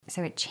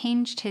so it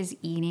changed his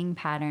eating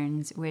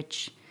patterns,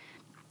 which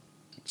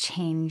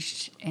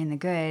changed in the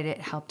good.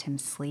 It helped him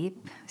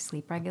sleep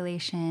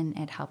regulation.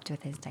 It helped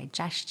with his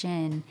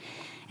digestion,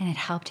 and it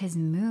helped his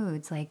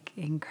moods like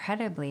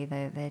incredibly.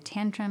 The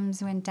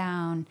tantrums went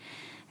down,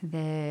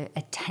 the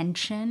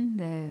attention,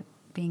 the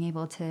being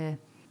able to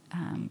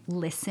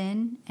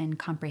listen and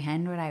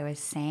comprehend what I was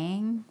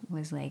saying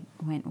was like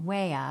went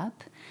way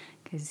up,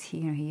 because he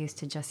used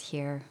to just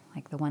hear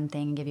like the one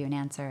thing and give you an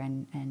answer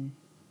and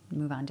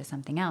move on to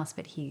something else,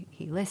 but he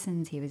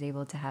listens. He was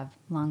able to have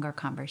longer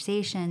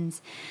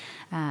conversations.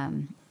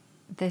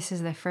 This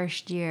is the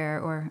first year,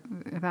 or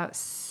about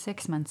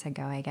 6 months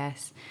ago, I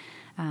guess,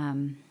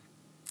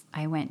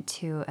 I went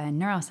to a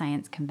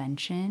neuroscience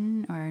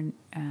convention, or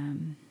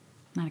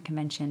not a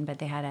convention, but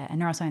they had a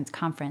neuroscience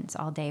conference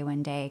all day,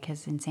 one day,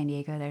 because in San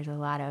Diego there's a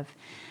lot of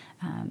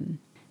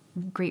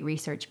great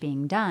research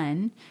being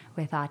done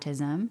with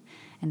autism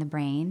and the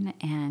brain.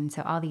 And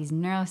so all these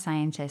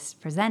neuroscientists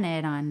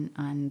presented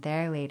on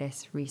their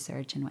latest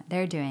research and what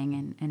they're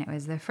doing. And it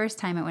was the first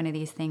time at one of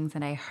these things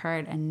that I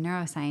heard a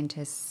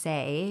neuroscientist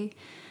say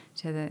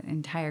to the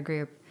entire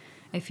group,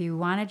 if you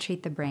want to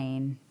treat the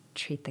brain,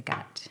 treat the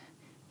gut.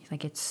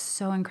 Like, it's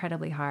so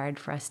incredibly hard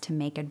for us to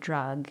make a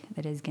drug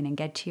that is going to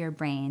get to your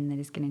brain, that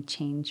is going to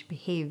change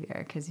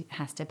behavior, because it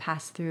has to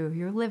pass through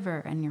your liver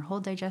and your whole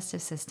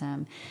digestive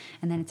system.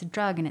 And then it's a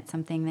drug, and it's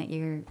something that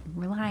you're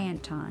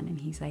reliant on.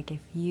 And he's like, if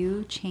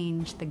you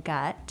change the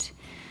gut,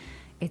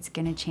 it's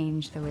going to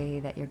change the way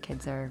that your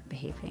kids are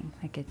behaving.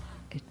 Like,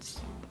 it's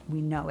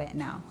we know it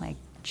now. Like,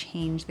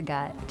 change the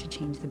gut to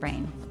change the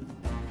brain.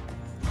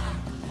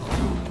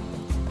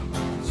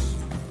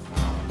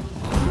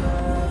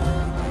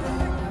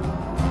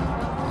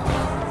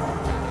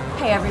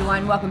 Hey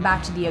everyone, welcome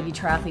back to the Yogi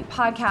Triathlete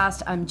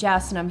Podcast. I'm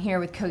Jess and I'm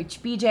here with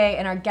Coach BJ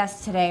and our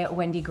guest today,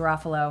 Wendy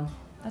Garofalo.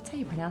 That's how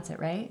you pronounce it,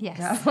 right? Yes.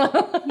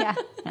 Yeah.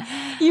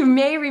 You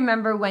may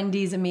remember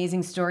Wendy's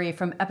amazing story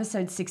from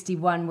episode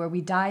 61, where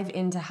we dive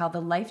into how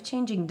the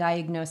life-changing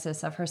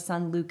diagnosis of her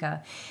son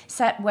Luca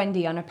set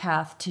Wendy on a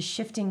path to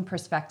shifting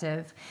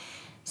perspective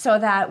so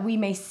that we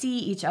may see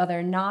each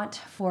other not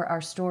for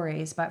our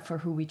stories, but for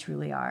who we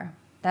truly are.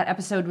 That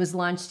episode was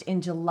launched in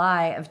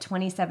July of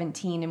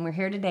 2017, and we're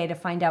here today to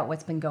find out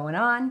what's been going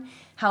on,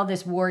 how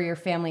this warrior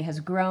family has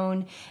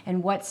grown,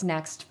 and what's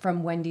next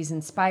from Wendy's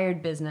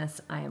inspired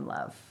business, I Am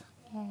Love.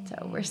 Yay.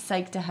 So we're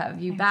psyched to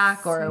have you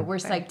back, or we're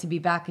psyched to be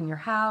back in your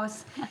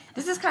house.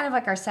 This is kind of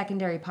like our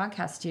secondary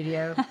podcast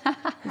studio.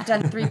 We've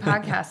done 3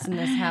 podcasts in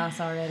this house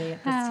already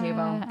at this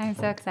table. I'm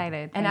so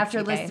excited. And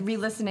after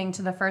re-listening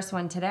to the first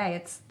one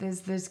today,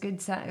 there's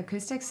good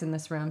acoustics in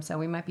this room, so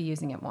we might be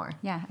using it more.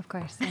 Yeah, of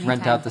course. Anytime.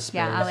 Rent out the space.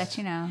 Yeah, I'll let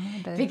you know.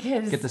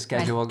 Because get the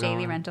schedule going.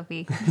 Daily rental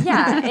fee.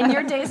 Yeah, and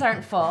your days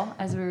aren't full,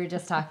 as we were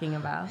just talking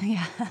about.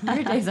 Yeah.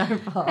 Your days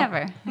aren't full.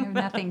 Never. I have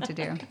nothing to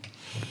do.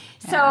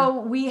 So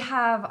we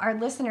have, our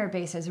listener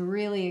base has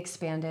really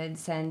expanded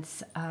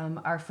since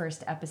our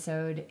first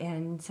episode.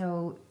 And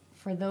so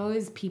for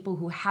those people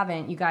who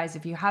haven't, you guys,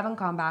 if you haven't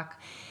gone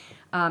back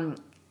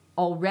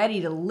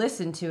already to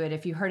listen to it,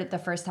 if you heard it the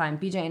first time,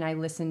 BJ and I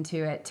listened to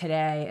it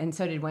today, and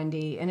so did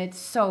Wendy. And it's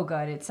so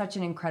good. It's such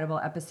an incredible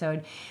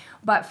episode.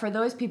 But for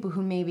those people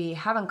who maybe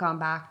haven't gone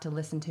back to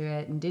listen to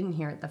it and didn't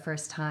hear it the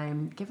first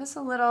time, give us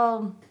a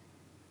little...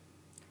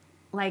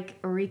 like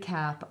a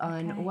recap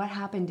on what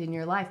happened in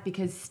your life,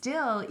 because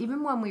still,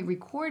 even when we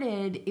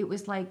recorded, it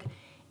was like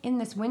in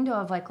this window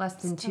of like less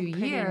than 2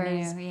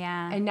 years. New,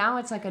 yeah. And now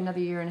it's like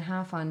another year and a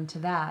half onto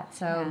that.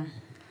 So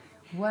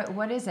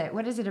what is it?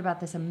 What is it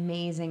about this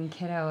amazing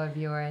kiddo of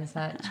yours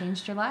that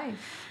changed your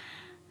life?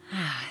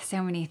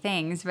 So many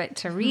things, but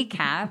to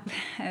recap,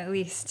 at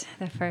least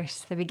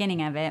the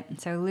beginning of it.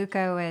 So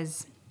Luca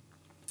was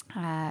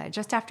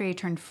just after he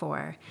turned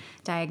 4,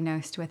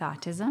 diagnosed with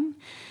autism,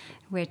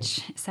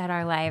 which set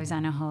our lives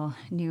on a whole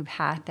new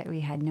path that we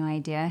had no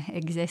idea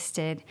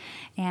existed.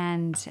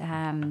 And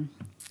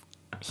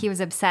he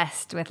was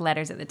obsessed with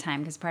letters at the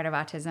time, because part of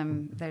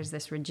autism, there's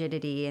this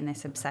rigidity and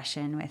this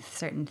obsession with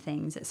certain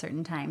things at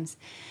certain times.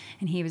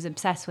 And he was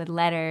obsessed with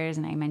letters,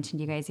 and I mentioned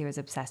you guys he was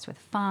obsessed with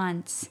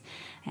fonts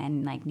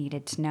and like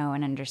needed to know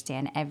and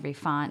understand every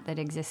font that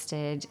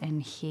existed.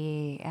 And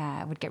he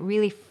would get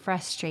really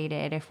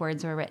frustrated if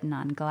words were written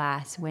on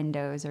glass,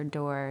 windows, or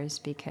doors,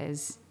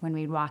 because when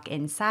we'd walk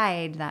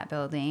inside that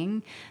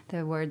building,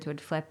 the words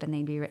would flip and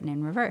they'd be written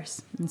in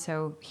reverse. And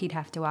so he'd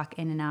have to walk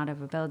in and out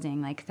of a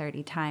building like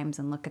 30 times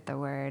and look at the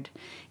word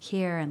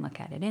here and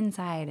look at it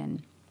inside.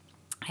 And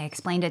I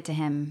explained it to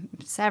him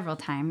several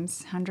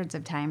times, hundreds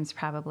of times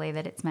probably,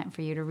 that it's meant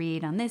for you to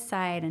read on this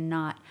side and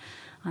not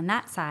on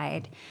that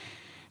side.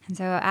 And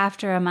so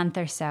after a month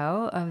or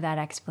so of that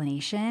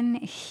explanation,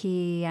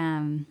 he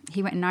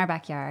went in our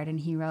backyard and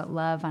he wrote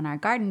love on our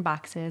garden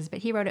boxes, but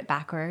he wrote it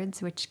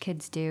backwards, which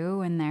kids do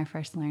when they're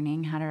first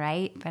learning how to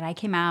write. But I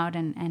came out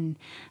and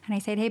I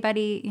said, hey,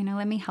 buddy,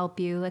 let me help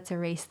you. Let's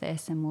erase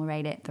this and we'll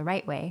write it the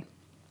right way.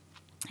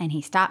 And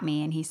he stopped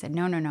me and he said,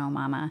 no,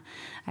 Mama.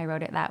 I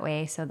wrote it that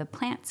way so the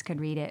plants could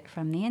read it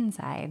from the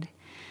inside.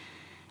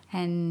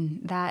 And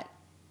that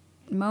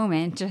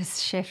moment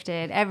just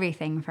shifted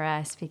everything for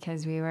us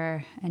because we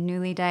were a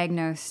newly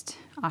diagnosed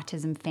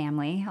autism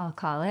family, I'll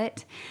call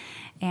it.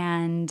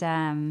 And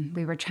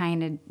we were trying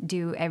to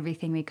do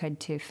everything we could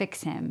to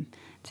fix him,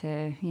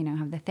 to,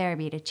 have the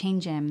therapy to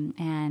change him.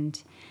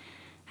 And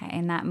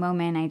in that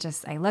moment,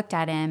 I looked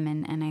at him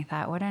and I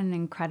thought, what an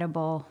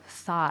incredible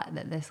thought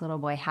that this little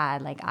boy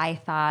had. Like, I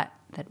thought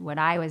that what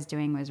I was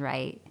doing was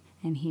right,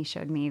 and he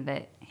showed me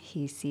that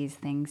he sees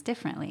things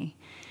differently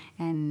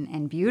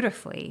and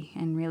beautifully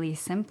and really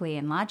simply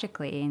and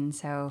logically. And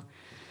so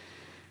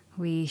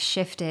we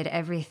shifted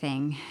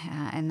everything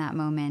in that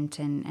moment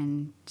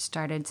and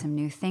started some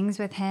new things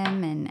with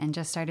him and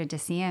just started to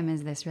see him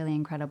as this really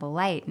incredible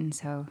light. And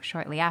so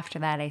shortly after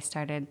that, I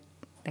started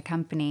the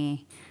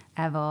company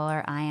Evol,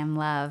 or I Am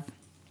Love,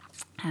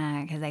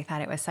 because I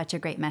thought it was such a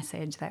great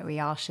message that we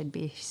all should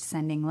be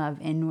sending love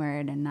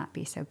inward and not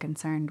be so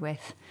concerned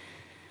with,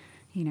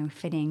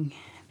 fitting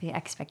the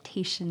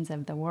expectations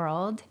of the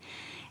world.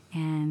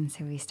 And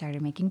so we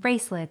started making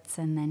bracelets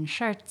and then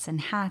shirts and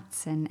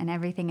hats, and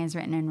everything is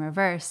written in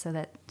reverse, so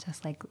that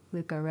just like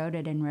Luca wrote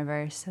it in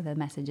reverse, so the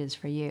message is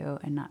for you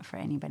and not for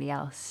anybody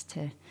else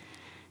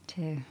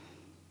to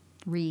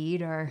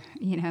read or,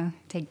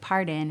 take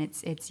part in.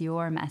 It's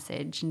your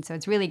message. And so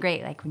it's really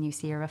great. Like when you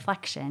see your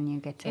reflection, you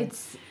get to...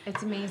 It's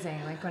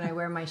amazing. Like when I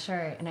wear my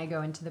shirt and I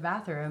go into the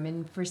bathroom,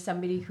 and for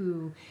somebody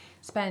who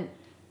spent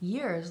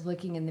years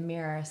looking in the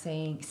mirror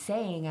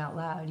saying out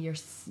loud, you're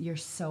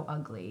so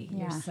ugly,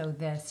 you're so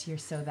this, you're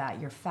so that,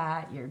 you're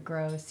fat, you're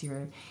gross,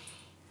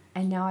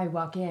 and now I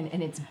walk in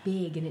and it's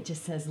big and it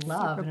just says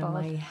love, and I'm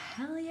like,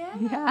 hell yeah.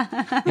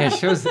 Yeah, it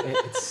shows,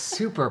 it's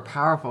super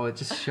powerful. It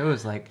just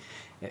shows like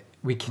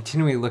we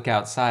continually look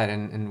outside,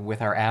 and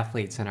with our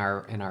athletes and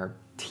our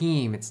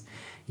team,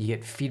 you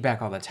get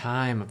feedback all the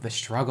time of the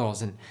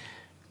struggles. And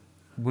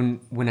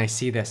when I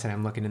see this and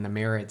I'm looking in the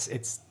mirror,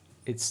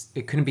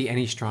 it couldn't be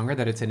any stronger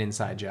that it's an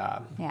inside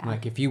job. Yeah.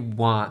 Like if you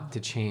want to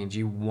change,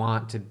 you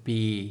want to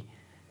be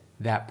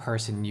that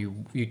person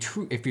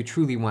if you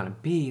truly want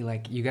to be,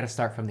 like you got to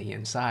start from the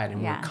inside,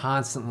 and we're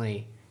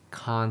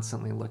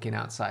constantly looking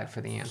outside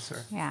for the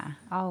answer. Yeah,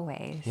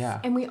 always.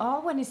 Yeah. And we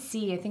all want to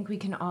see, I think we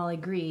can all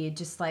agree,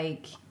 just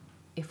like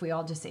if we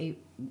all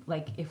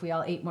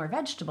ate more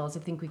vegetables, I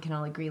think we can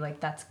all agree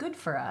like that's good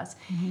for us.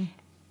 Mm-hmm.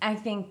 I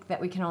think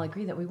that we can all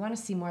agree that we want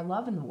to see more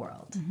love in the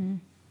world. Mm-hmm.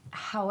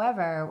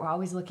 However, we're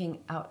always looking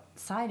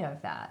outside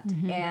of that.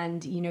 Mm-hmm.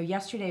 And,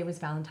 yesterday was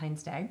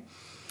Valentine's Day.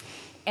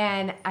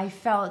 And I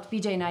felt,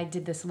 BJ and I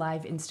did this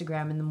live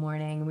Instagram in the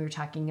morning, and we were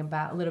talking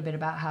a little bit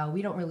about how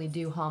we don't really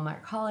do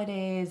Hallmark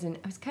holidays. And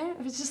I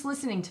was just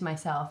listening to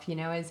myself,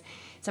 as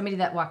somebody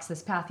that walks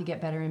this path, you get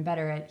better and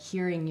better at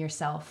hearing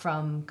yourself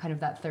from kind of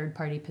that third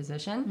party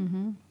position.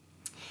 Mm-hmm.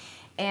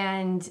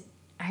 And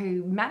I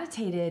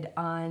meditated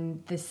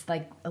on this,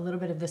 like a little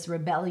bit of this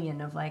rebellion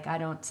of like, I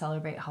don't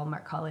celebrate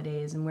Hallmark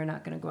holidays and we're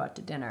not going to go out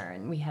to dinner.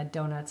 And we had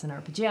donuts in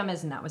our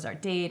pajamas and that was our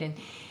date.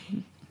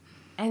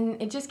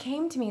 And it just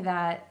came to me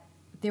that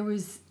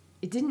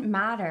it didn't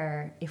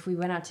matter if we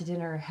went out to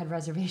dinner, had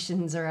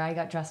reservations, or I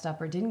got dressed up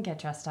or didn't get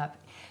dressed up.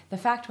 The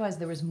fact was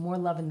there was more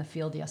love in the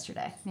field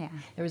yesterday. Yeah.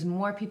 There was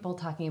more people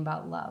talking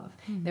about love.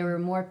 Mm-hmm. There were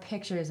more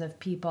pictures of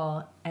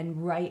people and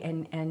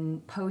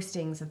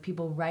postings of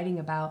people writing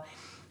about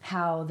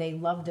how they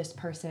love this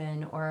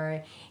person,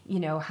 or,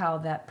 how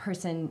that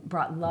person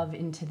brought love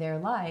into their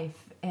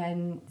life.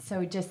 And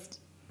so just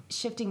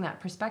shifting that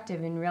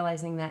perspective and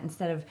realizing that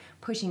instead of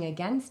pushing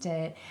against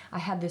it, I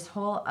had this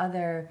whole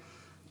other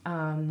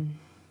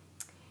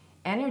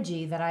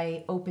energy that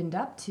I opened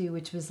up to,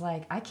 which was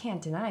like, I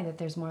can't deny that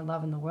there's more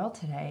love in the world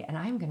today, and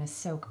I'm going to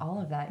soak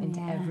all of that into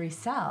every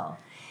cell.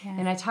 Yeah.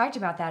 And I talked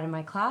about that in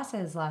my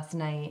classes last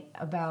night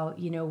about,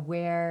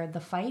 where the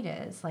fight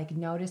is. Like,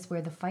 notice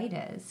where the fight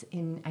is.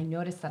 And I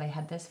noticed that I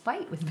had this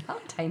fight with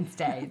Valentine's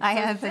Day. I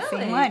had the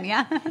same one,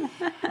 yeah.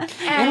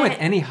 And with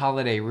any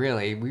holiday,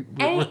 really, we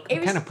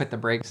kind of put the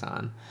brakes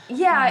on.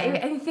 Yeah, I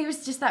think it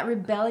was just that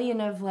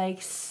rebellion of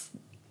like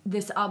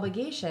this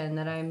obligation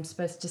that I'm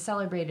supposed to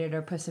celebrate it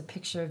or post a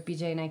picture of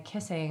BJ and I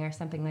kissing or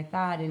something like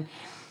that.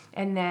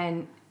 And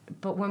then,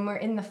 but when we're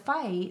in the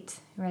fight,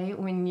 right,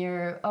 when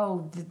you're,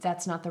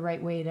 that's not the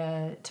right way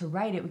to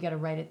write it, we got to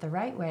write it the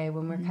right way.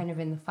 When we're kind of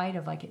in the fight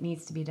of like, it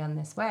needs to be done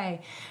this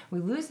way,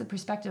 we lose the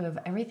perspective of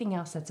everything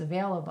else that's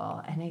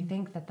available. And I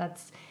think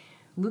that's,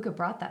 Luca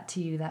brought that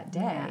to you that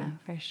day. Yeah,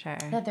 for sure.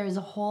 That there's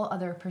a whole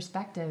other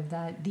perspective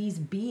that these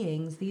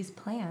beings, these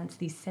plants,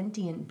 these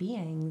sentient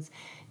beings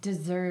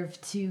deserve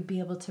to be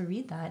able to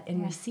read that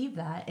and receive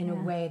that in a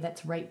way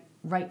that's right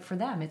for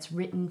them. It's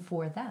written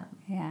for them.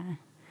 Yeah.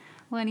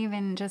 Well, and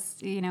even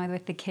just,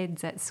 with the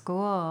kids at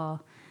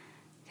school,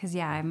 because,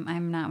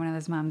 I'm not one of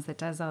those moms that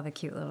does all the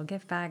cute little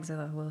gift bags with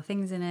all the little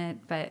things in it,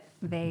 but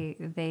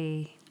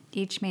they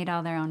each made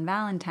all their own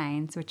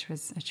Valentines, which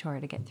was a chore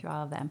to get through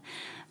all of them.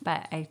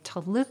 But I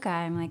told Luca,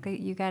 I'm like,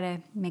 you got to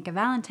make a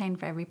Valentine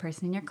for every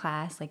person in your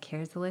class. Like,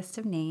 here's the list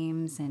of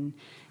names. And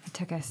it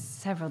took us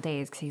several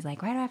days because he's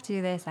like, why do I have to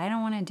do this? I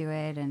don't want to do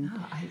it. And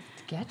Oh, I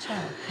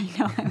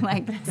getcha. I'm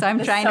like, so I'm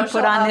The trying to put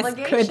social on this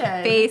good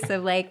obligation. face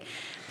of like,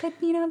 but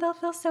they'll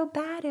feel so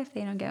bad if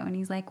they don't get one.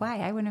 He's like, why?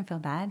 I wouldn't feel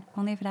bad.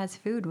 Only if it has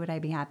food would I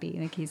be happy.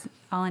 Like, he's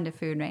all into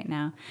food right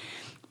now.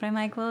 But I'm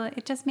like, well,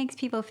 it just makes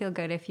people feel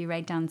good if you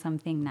write down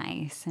something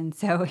nice. And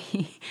so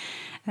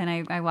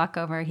then I walk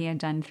over, he had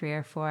done 3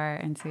 or 4.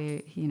 And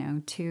so,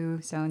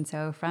 to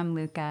so-and-so from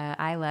Luca,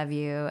 I love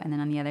you. And then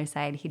on the other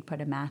side, he'd put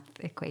a math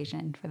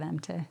equation for them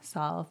to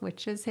solve,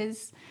 which is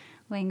his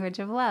language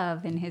of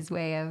love and his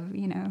way of,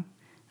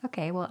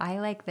 okay, well, I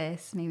like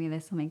this. Maybe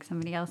this will make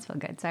somebody else feel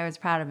good. So I was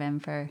proud of him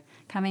for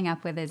coming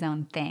up with his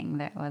own thing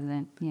that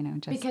wasn't,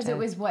 just Because it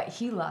was what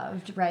he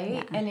loved, right?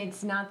 Yeah. And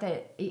it's not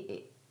that...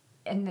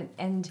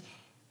 And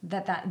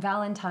that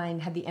Valentine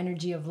had the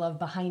energy of love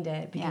behind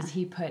it because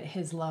he put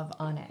his love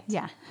on it.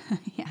 Yeah,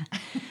 yeah.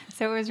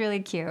 So it was really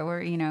cute.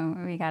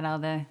 We got all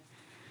the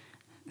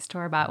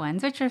store-bought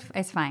ones, which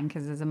is fine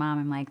because as a mom,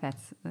 I'm like,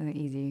 that's the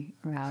easy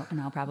route, and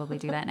I'll probably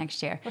do that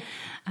next year.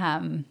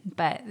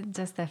 But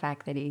just the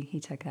fact that he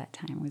took that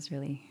time was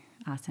really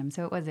awesome.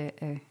 So it was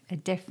a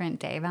different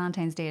day.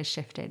 Valentine's Day has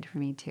shifted for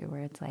me too,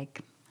 where it's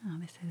like, oh,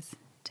 this is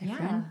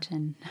different. Yeah.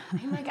 And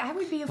I'm like, I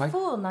would be a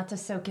fool not to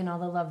soak in all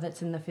the love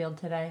that's in the field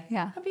today.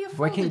 Yeah. I'd be a fool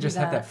Why can't to you do just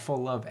have that full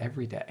love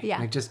every day? Yeah.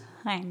 Like, just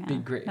I know. be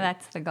great.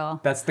 That's the goal.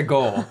 That's the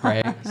goal,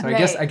 right? So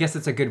Right. I guess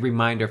it's a good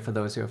reminder for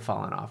those who have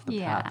fallen off the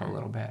Yeah. path a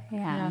little bit.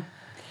 Yeah.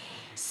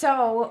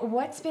 So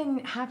what's been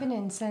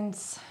happening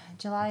since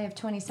July of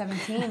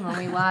 2017 when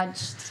we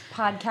watched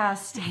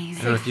podcast I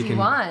don't know if you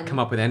 61? can come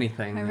up with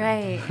anything.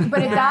 Right.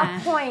 But at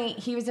that point,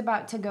 he was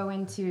about to go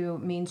into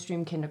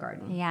mainstream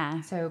kindergarten.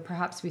 Yeah. So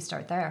perhaps we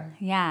start there.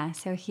 Yeah,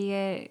 so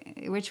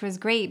which was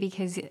great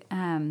because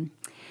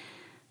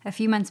a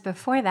few months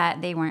before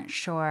that, they weren't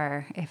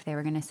sure if they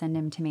were going to send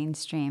him to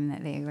mainstream,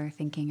 that they were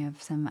thinking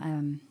of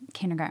some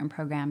kindergarten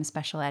programs,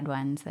 special ed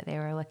ones that they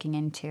were looking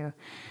into.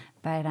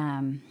 But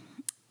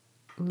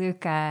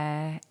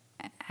Luca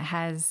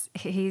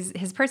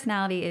his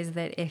personality is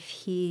that if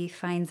he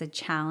finds a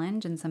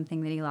challenge and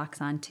something that he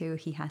locks onto,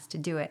 he has to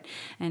do it.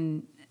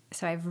 And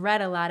so I've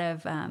read a lot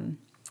of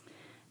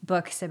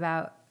books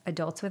about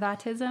adults with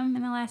autism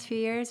in the last few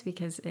years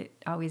because it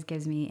always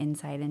gives me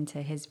insight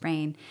into his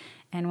brain.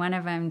 And one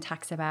of them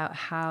talks about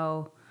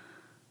how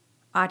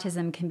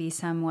autism can be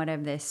somewhat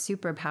of this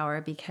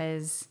superpower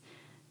because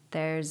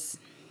there's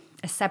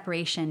a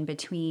separation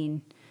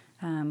between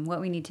what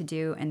we need to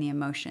do and the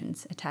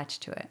emotions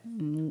attached to it.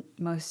 And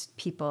most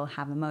people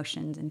have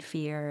emotions and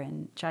fear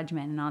and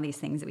judgment and all these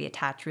things that we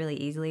attach really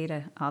easily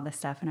to all the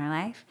stuff in our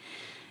life.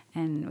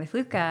 And with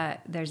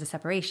Luca, there's a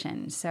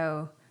separation.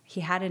 So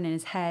he had it in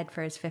his head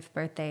for his 5th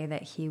birthday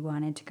that he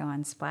wanted to go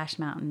on Splash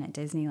Mountain at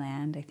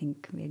Disneyland. I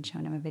think we had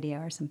shown him a video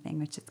or something,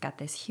 which it's got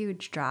this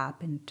huge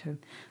drop into,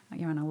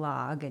 you're on a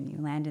log and you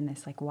land in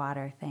this like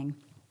water thing.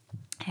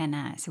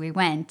 And so we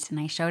went and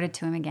I showed it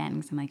to him again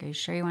because I'm like, are you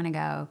sure you want to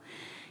go?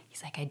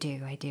 He's like, I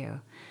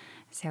do.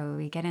 So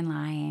we get in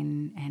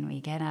line and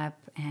we get up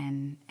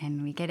and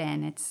we get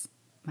in. It's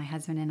my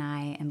husband and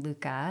I and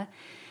Luca.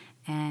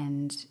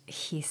 And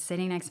he's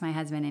sitting next to my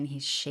husband and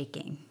he's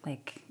shaking,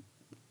 like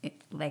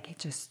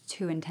just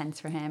too intense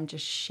for him,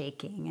 just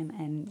shaking.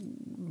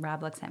 And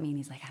Rob looks at me and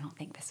he's like, I don't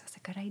think this was a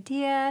good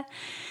idea.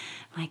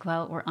 I'm like,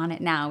 well, we're on it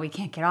now. We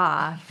can't get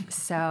off.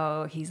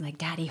 So he's like,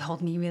 Daddy,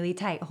 hold me really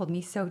tight. Hold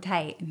me so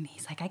tight. And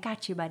he's like, I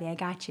got you, buddy. I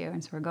got you.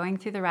 And so we're going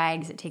through the ride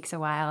because it takes a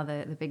while.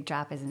 The big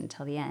drop isn't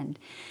until the end.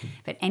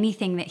 But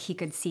anything that he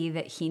could see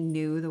that he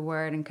knew the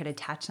word and could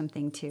attach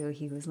something to,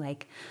 he was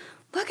like,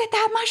 look at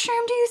that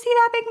mushroom. Do you see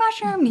that big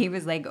mushroom? And he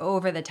was like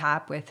over the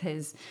top with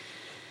his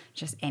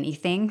just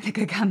anything that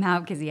could come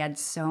out because he had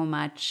so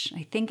much.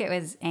 I think it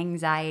was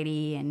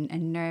anxiety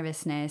and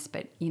nervousness,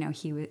 but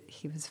he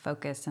was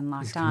focused and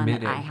locked on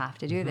that I have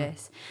to do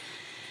this.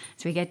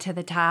 So we get to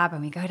the top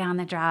and we go down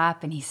the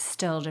drop and he's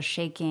still just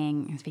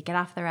shaking. As we get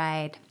off the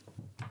ride,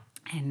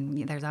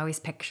 and there's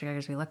always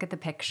pictures. We look at the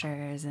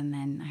pictures, and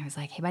then I was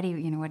like, "Hey, buddy,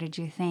 what did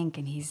you think?"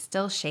 And he's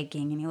still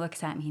shaking, and he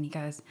looks at me and he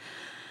goes,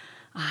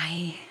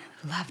 "I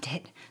loved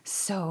it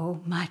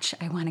so much.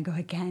 I want to go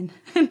again."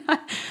 And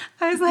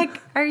I was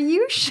like, are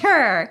you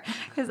sure?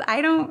 Because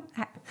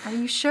are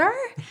you sure?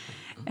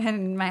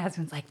 And my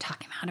husband's like,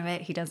 talk him out of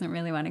it. He doesn't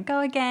really want to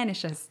go again.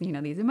 It's just,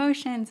 these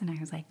emotions. And I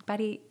was like,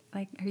 buddy,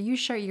 are you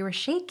sure? You were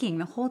shaking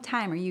the whole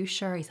time. Are you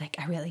sure? He's like,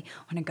 I really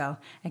want to go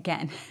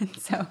again. And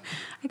so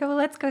I go, well,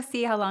 let's go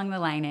see how long the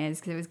line is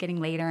because it was getting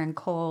later and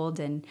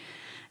cold. And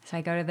so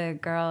I go to the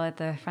girl at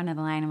the front of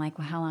the line. I'm like,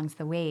 well, how long's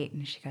the wait?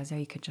 And she goes, oh,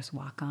 you could just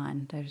walk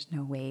on. There's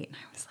no wait. And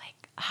I was like,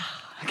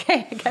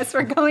 okay, I guess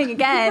we're going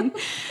again.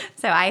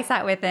 So I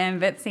sat with him,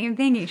 but same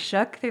thing. He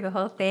shook through the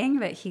whole thing,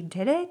 but he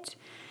did it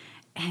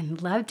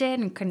and loved it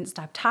and couldn't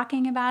stop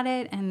talking about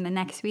it. And the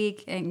next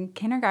week in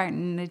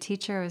kindergarten, the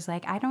teacher was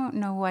like, I don't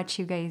know what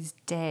you guys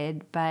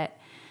did, but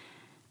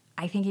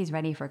I think he's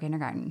ready for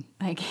kindergarten.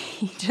 Like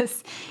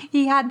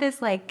he had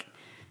this like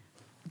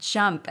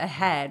jump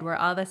ahead where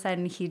all of a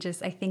sudden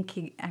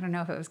I don't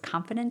know if it was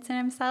confidence in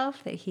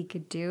himself that he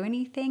could do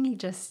anything.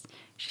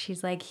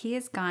 She's like, he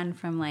has gone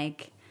from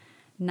like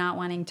not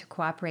wanting to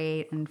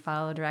cooperate and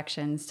follow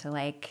directions to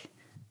like,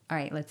 all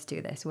right, let's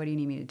do this. What do you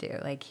need me to do?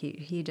 Like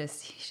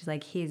she's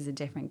like, he's a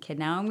different kid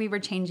now. And we were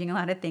changing a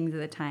lot of things at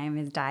the time,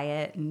 his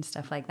diet and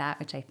stuff like that,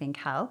 which I think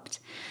helped.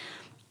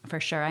 For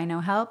sure, I know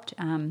helped.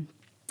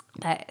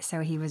 But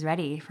so he was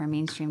ready for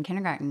mainstream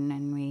kindergarten,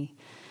 and we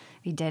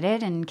did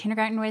it. And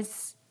kindergarten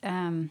was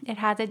it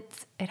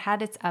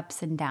had its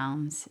ups and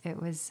downs. It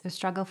was a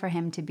struggle for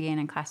him to be in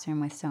a classroom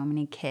with so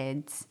many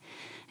kids,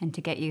 and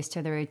to get used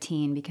to the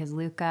routine, because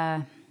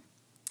Luca,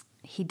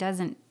 he does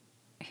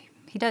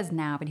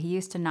now, but he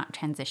used to not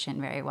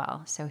transition very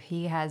well. So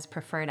he has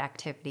preferred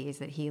activities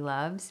that he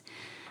loves,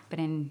 but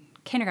in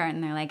kindergarten,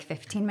 they're like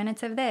 15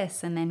 minutes of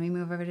this, and then we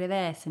move over to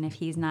this. And if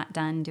he's not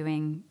done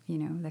doing,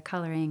 the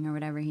coloring or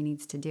whatever he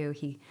needs to do,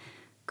 he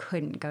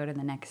couldn't go to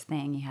the next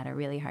thing. He had a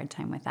really hard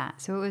time with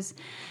that. So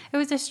it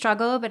was a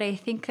struggle, but I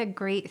think a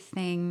great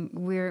thing,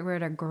 we're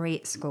at a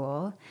great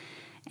school.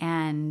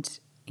 And,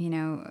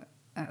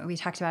 we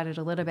talked about it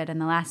a little bit in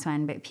the last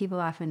one, but people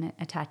often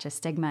attach a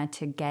stigma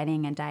to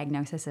getting a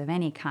diagnosis of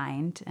any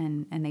kind,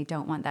 and they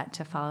don't want that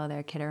to follow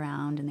their kid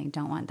around, and they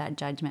don't want that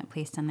judgment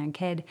placed on their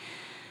kid.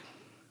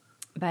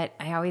 But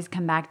I always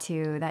come back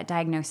to that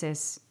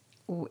diagnosis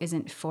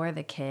isn't for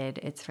the kid,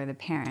 it's for the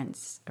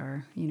parents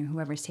or,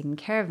 whoever's taking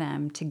care of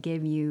them, to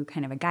give you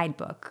kind of a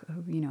guidebook,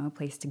 a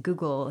place to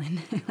Google and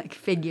like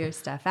figure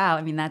stuff out.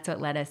 I mean, that's what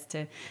led us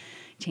to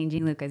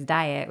changing Luca's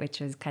diet, which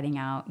was cutting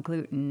out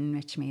gluten,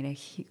 which made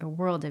a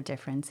world of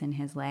difference in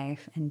his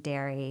life, and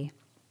dairy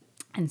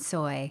and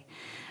soy.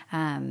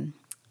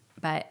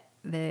 But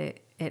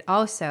it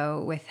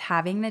also, with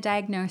having the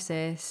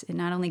diagnosis, it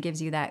not only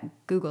gives you that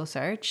Google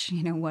search,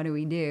 what do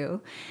we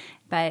do?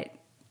 But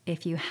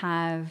if you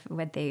have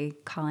what they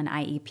call an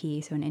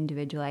IEP, so an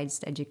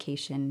individualized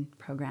education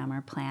program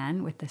or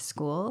plan with the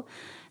school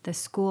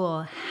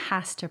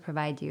has to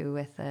provide you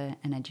with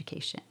an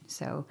education.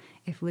 So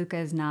if Luca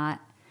is not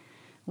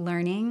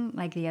learning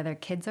like the other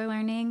kids are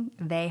learning,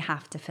 they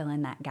have to fill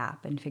in that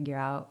gap and figure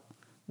out,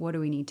 what do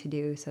we need to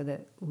do so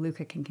that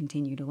Luca can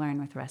continue to learn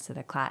with the rest of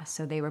the class?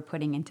 So they were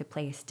putting into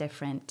place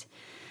different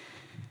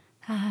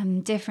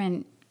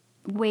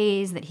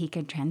ways that he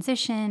could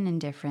transition, and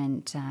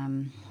different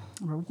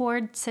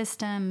reward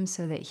systems,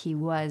 so that he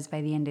was, by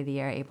the end of the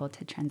year, able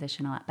to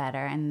transition a lot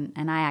better. And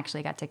I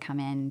actually got to come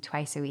in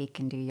twice a week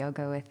and do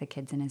yoga with the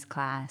kids in his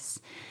class.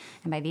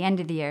 And by the end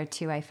of the year,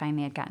 too, I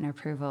finally had gotten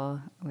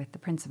approval with the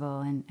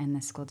principal and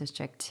the school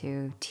district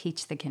to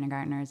teach the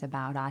kindergartners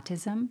about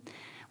autism,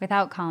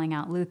 without calling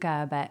out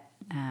Luca. But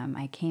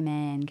I came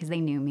in because they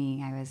knew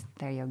me. I was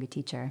their yoga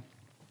teacher.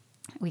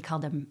 We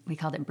called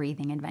it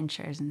breathing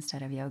adventures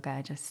instead of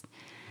yoga, just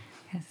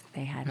because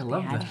they had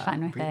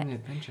fun with breathing it.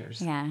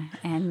 Adventures. Yeah,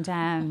 and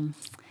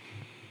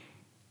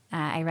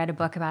I read a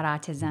book about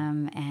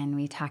autism, and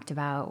we talked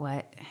about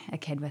what a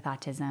kid with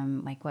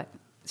autism, like what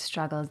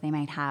struggles they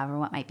might have or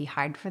what might be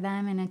hard for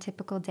them in a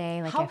typical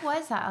day. Like, how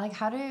was that? Like,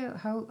 how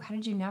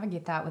did you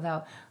navigate that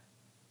without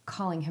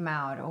calling him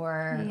out?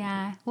 Or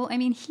yeah, well, I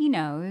mean, he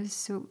knows.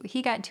 So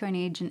he got to an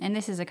age, and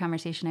this is a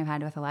conversation I've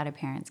had with a lot of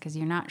parents, because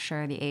you're not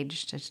sure the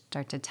age to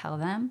start to tell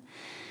them.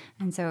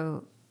 And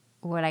so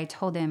what I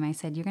told him, I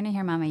said, you're going to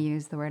hear Mama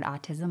use the word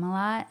autism a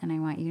lot, and I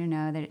want you to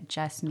know that it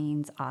just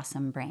means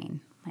awesome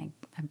brain, like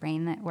a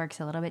brain that works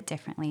a little bit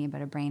differently,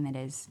 but a brain that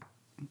is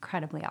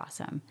incredibly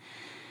awesome.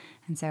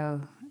 And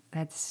so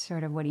that's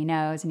sort of what he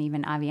knows. And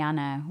even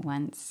Aviana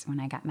once,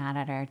 when I got mad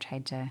at her,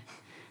 tried to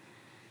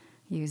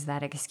use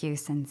that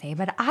excuse and say,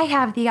 but I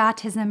have the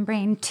autism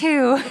brain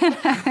too.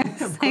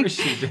 Of course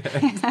you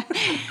did.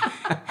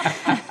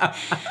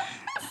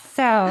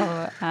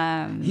 So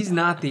he's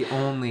not the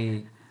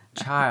only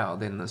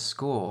child in the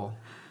school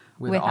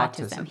with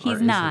autism.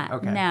 He's not.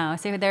 Okay. No.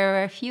 So there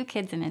were a few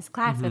kids in his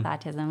class with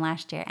autism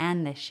last year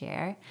and this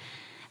year.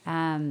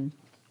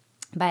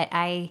 But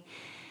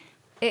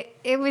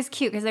it was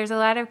cute because there's a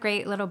lot of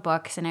great little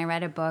books, and I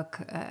read a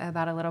book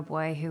about a little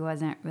boy who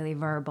wasn't really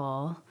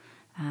verbal,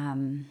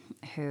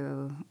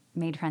 who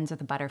made friends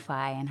with a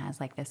butterfly and has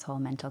like this whole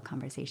mental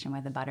conversation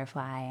with a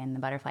butterfly, and the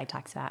butterfly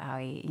talks about how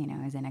he,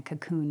 is in a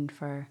cocoon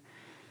for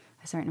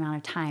a certain amount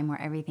of time where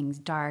everything's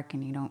dark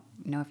and you don't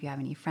know if you have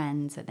any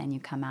friends, but then you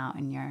come out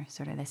and you're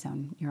sort of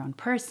your own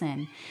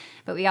person.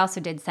 But we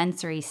also did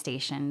sensory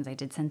stations. I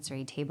did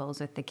sensory tables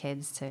with the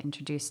kids to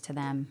introduce to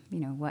them,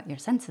 what your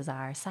senses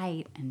are,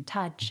 sight and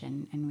touch,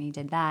 and we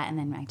did that. And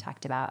then I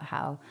talked about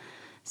how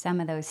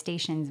some of those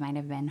stations might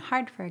have been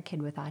hard for a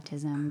kid with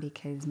autism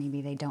because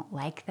maybe they don't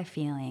like the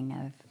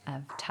feeling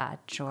of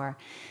touch, or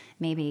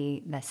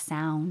maybe the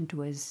sound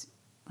was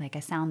like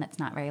a sound that's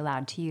not very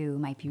loud to you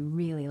might be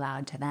really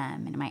loud to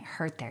them, and it might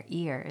hurt their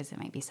ears. It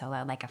might be so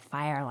loud, like a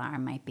fire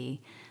alarm might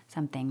be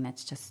something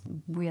that's just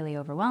really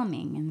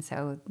overwhelming. And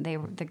so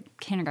the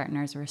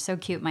kindergartners were so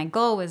cute. My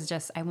goal was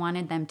just, I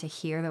wanted them to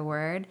hear the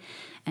word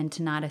and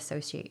to not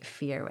associate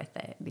fear with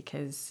it,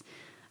 because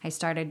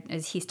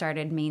as he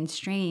started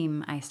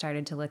mainstream, I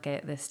started to look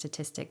at the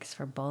statistics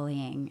for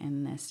bullying,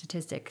 and the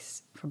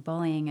statistics for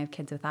bullying of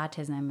kids with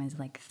autism is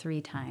like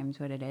 3 times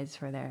what it is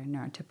for their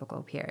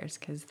neurotypical peers,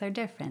 because they're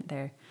different.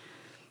 They're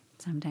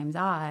sometimes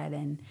odd.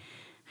 And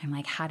I'm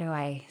like, how do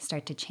I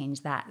start to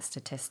change that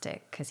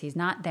statistic? Because he's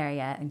not there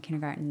yet. In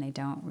kindergarten, they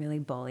don't really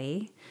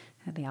bully.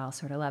 They all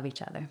sort of love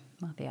each other.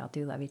 Well, they all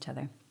do love each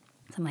other.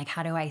 So I'm like,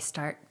 how do I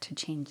start to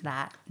change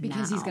that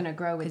Because now? he's going to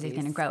grow with Because he's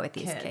going to grow with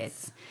these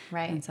kids.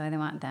 Right. And so I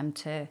want them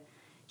to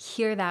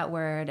hear that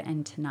word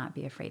and to not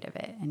be afraid of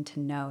it, and to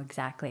know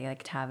exactly,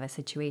 like to have a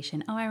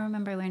situation. Oh, I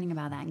remember learning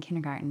about that in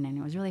kindergarten, and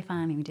it was really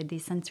fun. And we did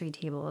these sensory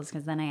tables,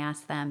 because then I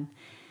asked them,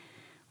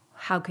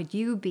 how could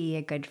you be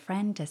a good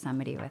friend to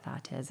somebody with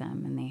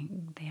autism?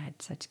 And they had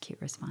such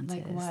cute responses.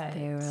 Like what?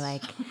 They were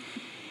like,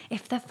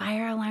 if the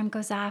fire alarm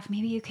goes off,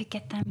 maybe you could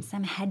get them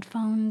some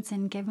headphones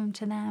and give them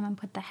to them and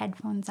put the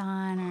headphones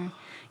on. Or,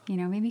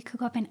 maybe you could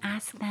go up and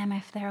ask them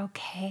if they're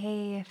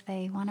okay, if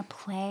they want to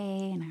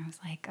play. And I was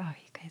like, oh,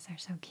 you guys are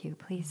so cute.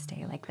 Please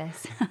stay like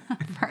this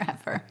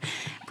forever.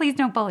 Please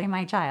don't bully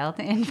my child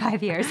in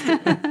 5 years.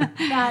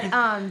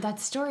 That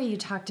story you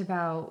talked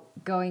about,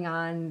 going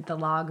on the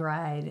log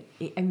ride,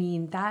 I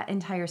mean, that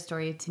entire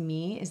story to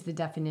me is the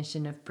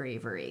definition of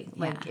bravery.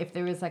 Like, if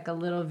there was like a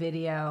little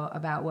video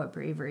about what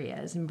bravery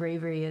is, and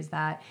bravery is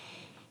that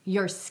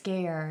you're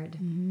scared,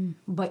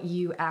 but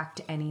you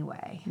act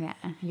anyway. Yeah.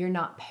 You're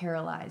not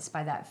paralyzed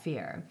by that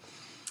fear.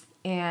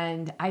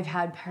 And I've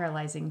had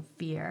paralyzing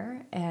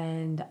fear,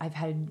 and I've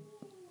had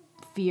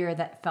fear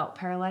that felt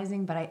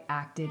paralyzing, but I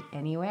acted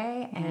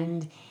anyway.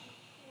 And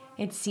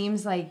it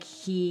seems like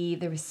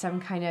there was some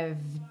kind of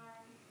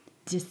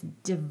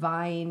just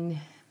divine,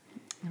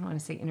 I don't want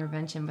to say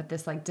intervention, but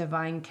this like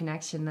divine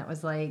connection that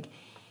was like,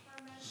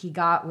 he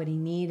got what he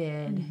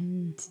needed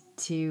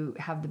to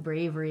have the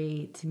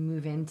bravery to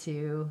move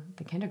into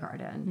the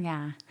kindergarten.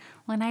 Yeah.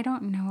 Well, and I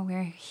don't know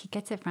where he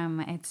gets it from.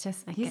 It's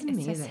just like, He's it's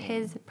just amazing.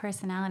 his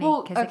personality,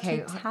 Well, because okay. it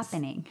keeps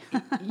happening.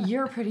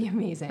 You're pretty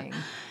amazing.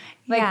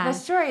 Like Yeah. the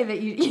story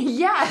that you,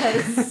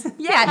 yes. Yes,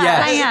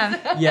 Yes. I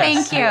am.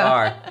 Yes, Thank you.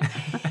 are.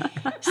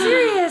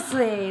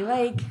 Seriously,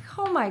 like,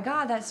 oh my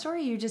God, that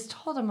story you just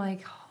told, I'm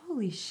like,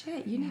 holy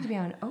shit, you need to be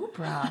on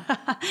Oprah.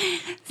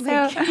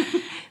 So,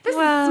 This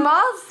well, is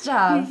small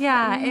stuff.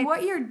 yeah, I mean, it's-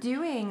 what you're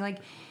doing, like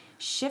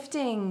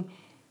shifting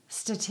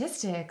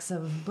statistics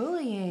of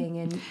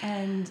bullying,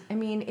 and I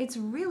mean, it's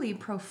really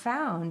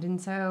profound. And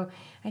so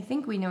I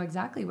think we know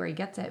exactly where he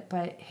gets it,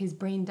 but his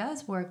brain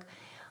does work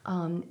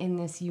in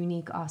this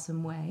unique,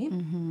 awesome way.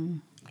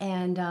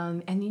 And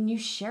then you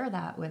share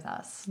that with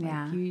us. Like,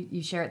 Yeah.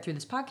 you share it through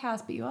this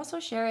podcast, but you also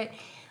share it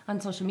on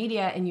social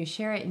media, and you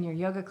share it in your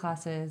yoga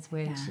classes,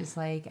 which is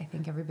like, I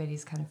think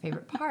everybody's kind of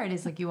favorite part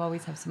is like, you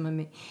always have some,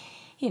 a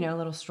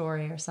little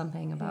story or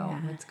something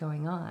about what's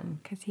going on.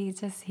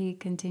 because he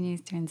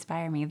continues to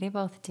inspire me. They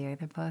both do.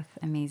 They're both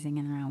amazing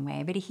in their own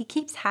way. But he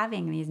keeps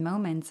having these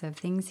moments of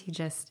things he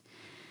just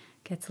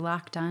gets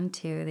locked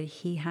onto that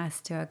he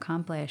has to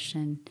accomplish,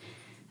 and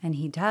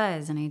he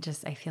does. And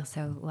I feel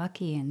so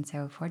lucky and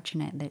so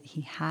fortunate that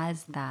he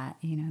has that,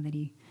 that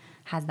he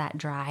has that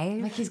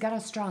drive. Like, he's got a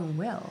strong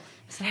will.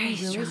 Very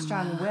really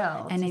strong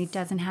will. And he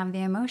doesn't have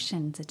the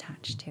emotions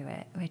attached to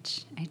it,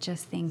 which I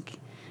just think,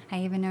 I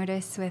even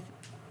notice with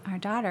our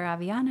daughter,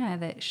 Aviana,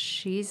 that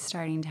she's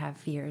starting to have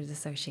fears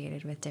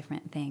associated with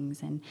different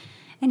things. And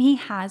he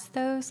has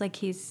those,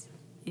 like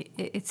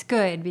it's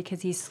good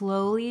because he's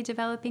slowly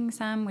developing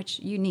some, which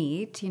you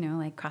need,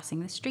 like crossing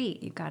the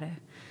street. You've got to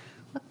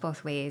look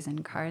both ways,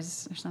 and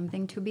cars are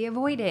something to be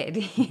avoided,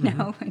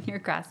 when you're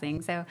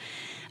crossing. So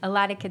a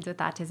lot of kids with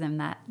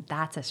autism,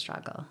 that's a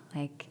struggle.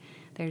 Like,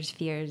 there's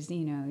fears,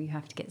 you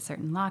have to get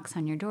certain locks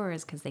on your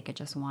doors because they could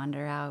just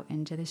wander out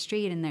into the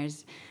street. And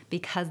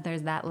because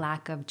there's that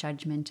lack of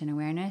judgment and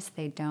awareness,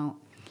 they're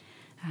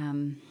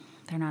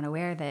not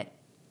aware that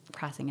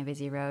crossing a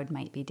busy road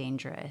might be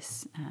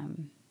dangerous.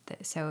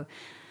 So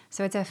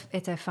it's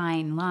a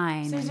fine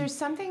line. So is there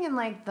something in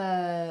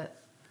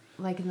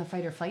in the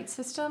fight or flight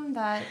system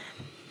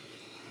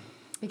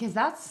because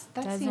that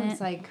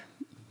seems like,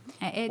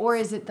 or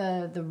is it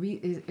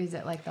is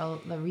it like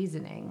the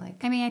reasoning?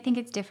 Like, I mean, I think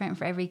it's different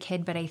for every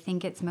kid, but I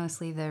think it's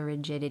mostly the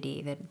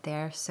rigidity that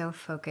they're so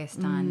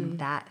focused on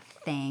that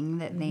thing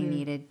that they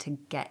needed to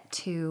get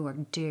to or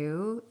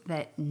do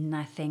that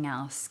nothing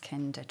else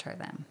can deter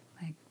them.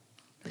 Like,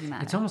 doesn't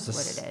matter It's almost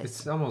what it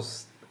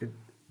is.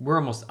 We're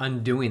almost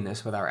undoing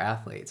this with our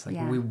athletes. Like,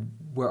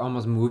 we're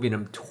almost moving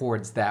them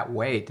towards that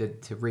way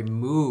to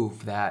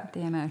remove that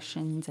The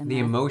emotions and the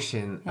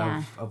emotion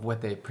Yeah. of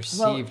what they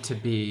perceive to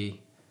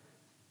be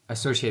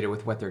associated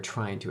with what they're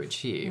trying to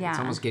achieve. It's Yeah.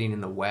 almost getting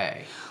in the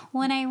way.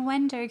 Well, and I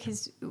wonder,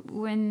 because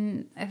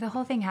when the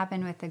whole thing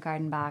happened with the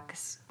garden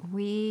box,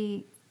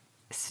 we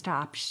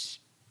stopped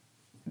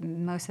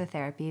most of the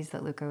therapies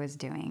that Luca was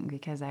doing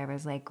because I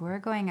was like, we're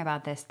going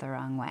about this the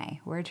wrong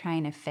way. We're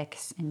trying to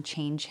fix and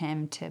change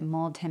him to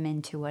mold him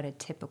into what a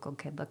typical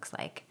kid looks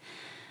like.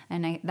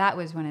 And that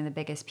was one of the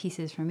biggest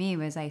pieces for me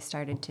was I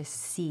started to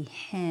see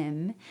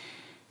him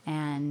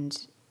and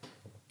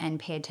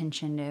pay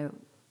attention to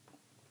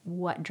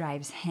what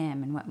drives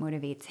him and what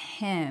motivates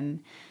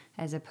him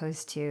as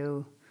opposed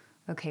to,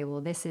 okay,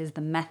 well, this is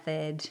the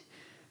method,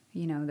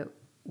 that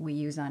we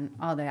use on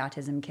all the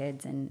autism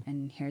kids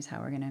and here's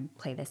how we're going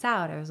to play this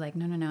out. I was like,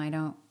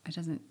 no, it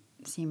doesn't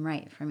seem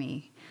right for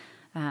me.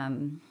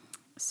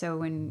 So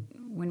when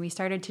we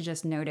started to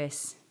just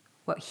notice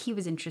what he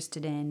was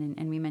interested in,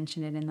 and we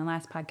mentioned it in the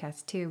last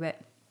podcast too,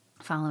 but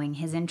following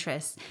his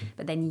interests,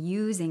 but then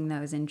using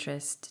those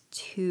interests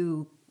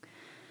to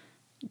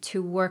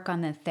work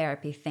on the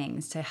therapy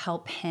things, to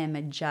help him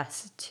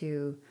adjust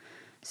to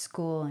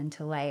school and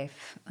to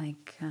life.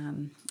 Like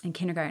in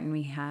kindergarten,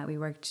 we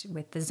worked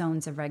with the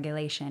zones of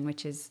regulation,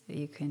 which is,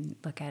 you can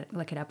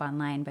look it up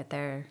online, but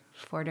there are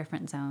 4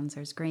 different zones.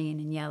 There's green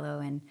and yellow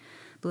and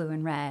blue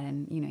and red,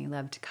 and you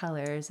loved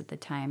colors at the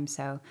time.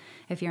 So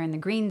if you're in the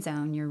green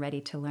zone, you're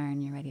ready to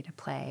learn, you're ready to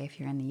play. If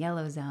you're in the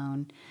yellow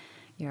zone,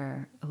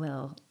 you're a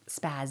little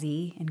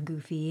spazzy and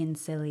goofy and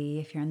silly.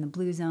 If you're in the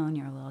blue zone,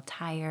 you're a little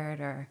tired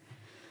or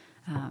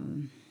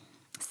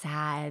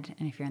sad,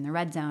 and if you're in the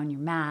red zone, you're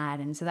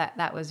mad. And so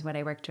that was what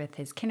I worked with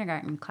his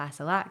kindergarten class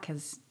a lot,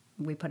 because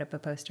we put up a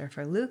poster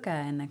for Luca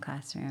in the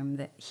classroom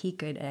that he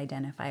could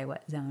identify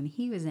what zone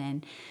he was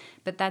in.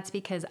 But that's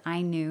because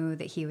I knew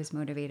that he was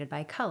motivated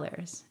by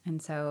colors,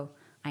 and so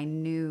I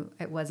knew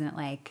it wasn't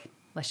like,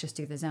 let's just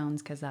do the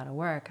zones because that'll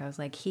work. I was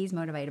like, he's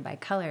motivated by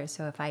colors,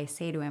 so if I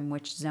say to him,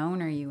 which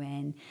zone are you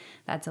in,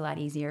 that's a lot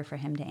easier for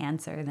him to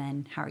answer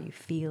than how are you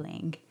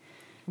feeling.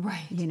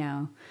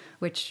 Right.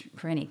 Which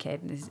for any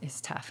kid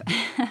is tough.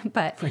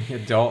 But for an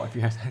adult, if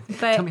you have to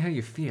tell me how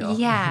you feel.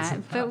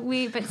 Yeah. but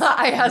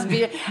I ask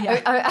BJ,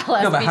 I'll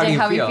ask BJ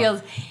how he feel?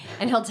 feels,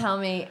 and he'll tell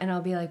me, and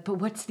I'll be like, but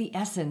what's the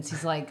essence?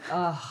 He's like,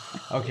 oh.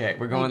 Okay,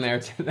 we're going there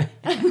today.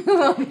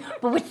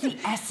 But what's the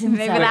essence?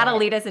 Maybe that'll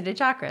lead us into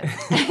chakras.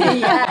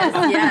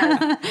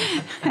 yes.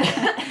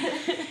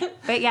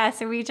 But yeah,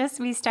 so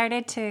we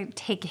started to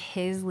take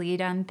his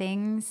lead on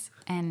things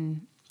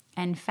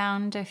and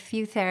found a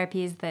few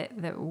therapies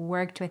that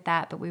worked with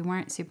that, but we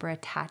weren't super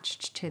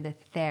attached to the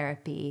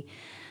therapy.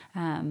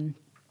 And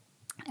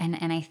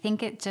I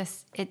think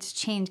it's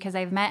changed because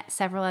I've met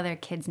several other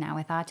kids now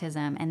with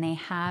autism, and they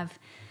have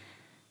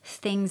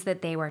things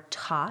that they were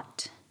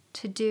taught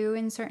to do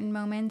in certain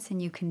moments,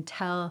 and you can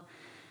tell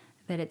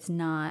that it's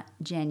not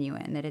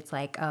genuine, that it's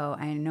like, oh,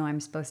 I know I'm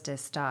supposed to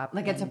stop.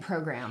 Like it's a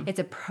program. It's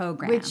a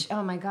program. Which,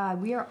 oh my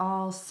God, we are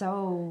all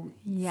so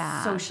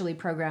socially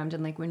programmed.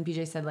 And like when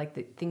BJ said, like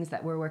the things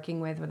that we're working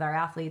with our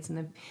athletes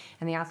and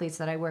the athletes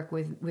that I work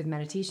with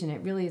meditation,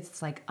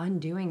 it's like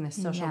undoing the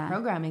social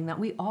programming that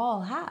we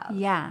all have.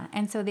 Yeah.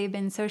 And so they've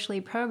been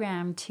socially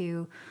programmed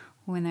to,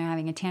 when they're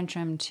having a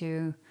tantrum,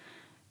 to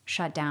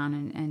shut down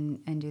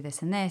and do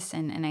this and this.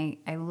 And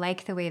I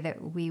like the way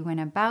that we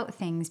went about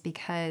things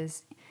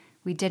because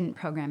we didn't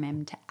program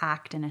him to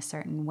act in a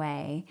certain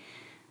way.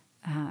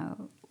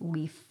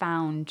 We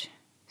found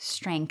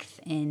strength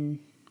in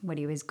what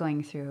he was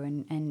going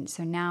through. And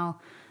so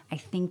now I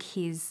think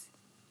his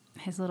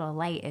little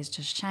light is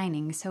just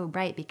shining so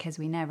bright because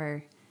we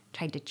never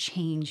tried to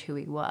change who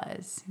he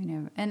was.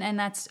 And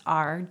that's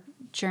our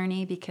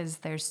journey because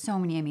there's so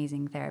many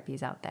amazing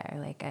therapies out there.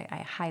 Like I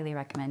highly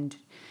recommend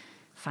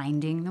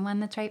finding the one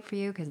that's right for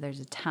you because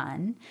there's a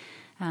ton.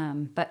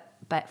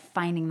 But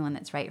finding the one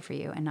that's right for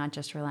you and not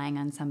just relying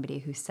on somebody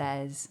who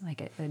says,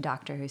 like a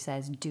doctor who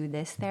says, do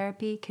this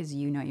therapy because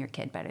you know your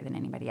kid better than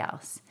anybody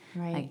else.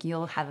 Right. Like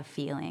you'll have a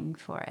feeling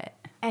for it.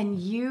 And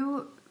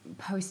you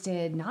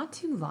posted not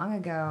too long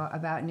ago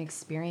about an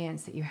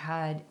experience that you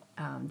had,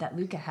 that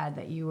Luca had,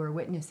 that you were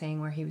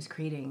witnessing where he was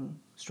creating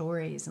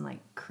stories and like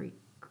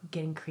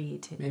getting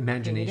creative.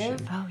 Imagination.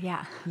 Creative. Oh,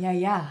 yeah.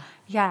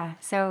 Yeah.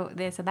 So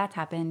that's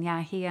happened.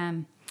 Yeah, he...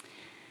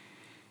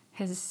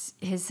 His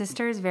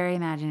sister is very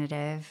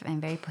imaginative and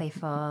very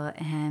playful,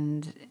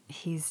 and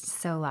he's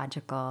so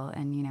logical.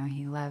 And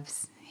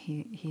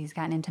he's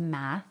gotten into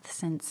math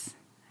since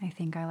I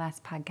think our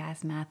last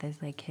podcast. Math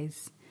is like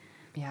his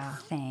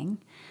thing.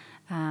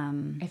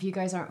 If you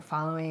guys aren't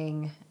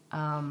following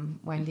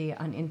Wendy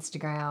on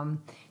Instagram,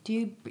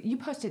 do you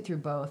post it through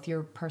both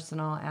your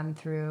personal and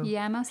through?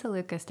 Yeah, most of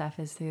Luca's stuff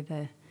is through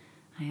the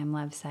I Am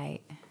Love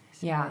site.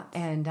 So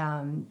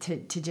and to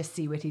just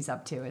see what he's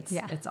up to, it's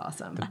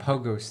awesome. The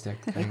pogo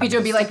stick thing. BJ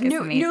will be like,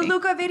 new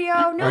Luca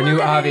video, new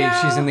Avi,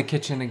 she's in the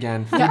kitchen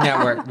again. Food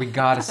Network, we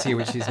gotta see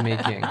what she's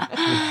making. We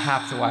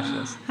have to watch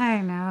this. I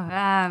know.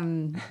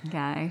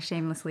 I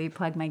shamelessly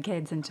plug my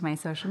kids into my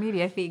social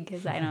media feed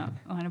because I don't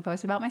want to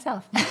post about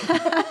myself.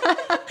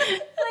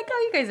 Like,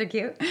 oh, you guys are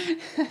cute.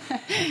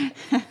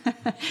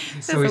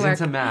 So he's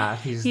into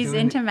math. He's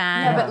into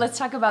math. Yeah, but let's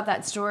talk about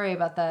that story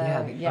about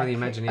the the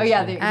imagination. Oh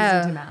yeah, he's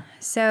into math.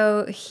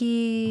 So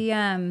he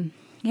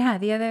Yeah,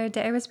 the other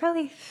day, it was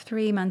probably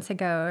 3 months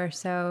ago or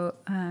so,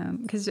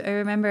 because I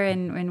remember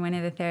in one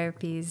of the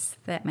therapies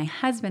that my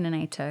husband and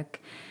I took,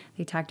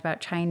 they talked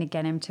about trying to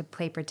get him to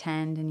play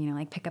pretend and,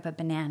 like pick up a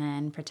banana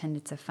and pretend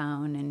it's a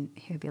phone. And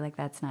he would be like,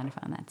 that's not a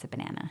phone, that's a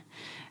banana.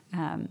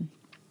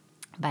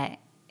 But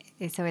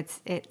so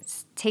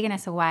it's taken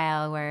us a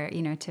while where,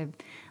 to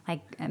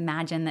like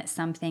imagine that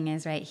something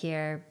is right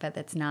here, but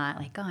that's not,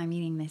 like, oh, I'm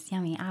eating this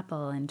yummy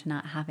apple, and to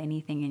not have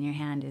anything in your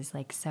hand is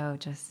like, so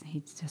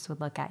he just would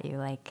look at you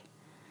like,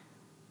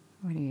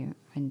 what have you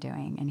been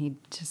doing? And he'd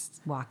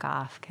just walk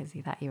off because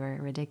he thought you were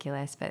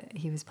ridiculous. But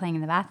he was playing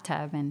in the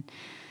bathtub, and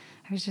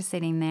I was just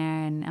sitting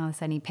there, and all of a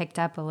sudden he picked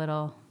up one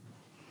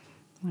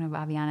of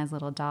Aviana's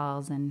little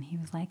dolls, and he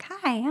was like,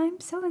 hi, I'm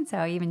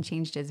so-and-so. He even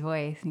changed his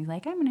voice, and he's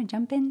like, I'm going to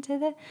jump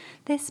into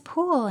this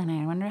pool, and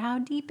I wonder how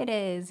deep it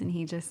is. And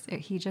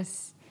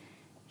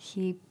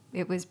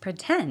it was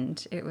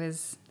pretend. It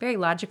was very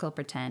logical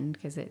pretend,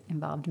 because it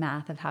involved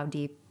math of how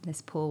deep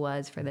this pool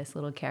was for this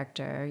little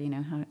character,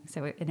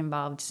 so it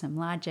involved some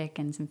logic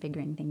and some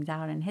figuring things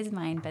out in his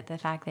mind. But the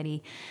fact that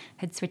he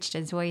had switched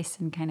his voice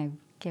and kind of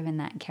given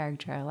that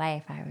character a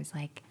life, I was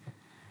like,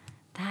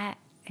 that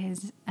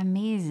is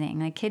amazing.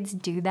 Like, kids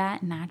do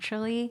that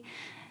naturally,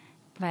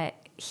 but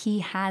he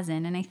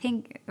hasn't. And I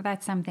think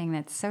that's something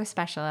that's so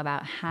special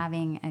about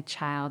having a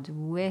child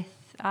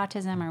with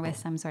autism or with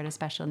some sort of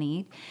special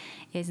need,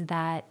 is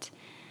that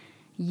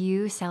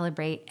you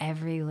celebrate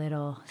every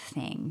little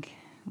thing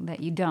that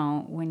you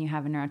don't when you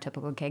have a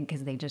neurotypical kid,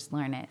 because they just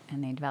learn it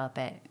and they develop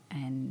it.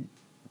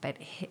 But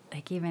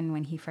like, even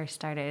when he first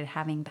started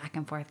having back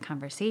and forth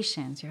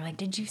conversations, you're like,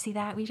 did you see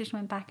that? We just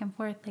went back and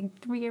forth like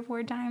 3 or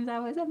 4 times.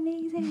 That was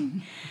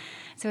amazing.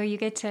 So you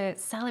get to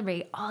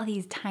celebrate all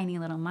these tiny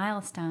little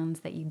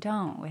milestones that you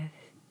don't with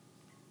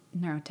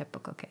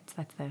neurotypical kids.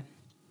 That's the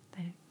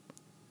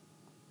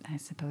I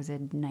suppose a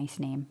nice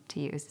name to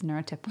use,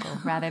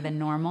 neurotypical, rather than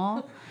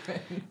normal.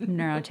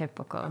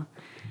 Neurotypical.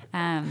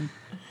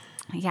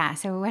 Yeah,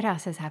 so what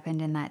else has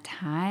happened in that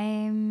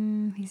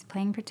time? He's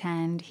playing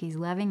pretend. He's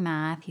loving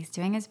math. He's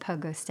doing his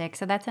pogo stick.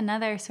 So that's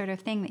another sort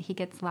of thing that he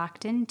gets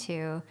locked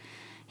into.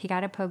 He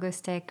got a pogo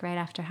stick right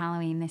after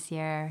Halloween this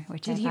year.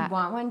 Did he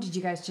want one? Did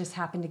you guys just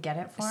happen to get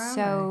it for him?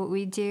 So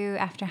we do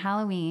after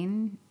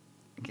Halloween.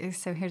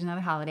 So here's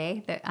another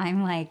holiday that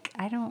I'm like,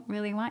 I don't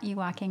really want you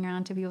walking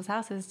around to people's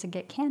houses to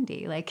get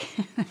candy. Like,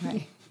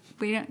 right.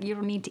 You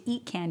don't need to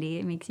eat candy.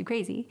 It makes you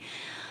crazy.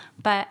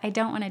 But I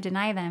don't want to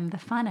deny them the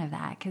fun of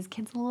that, because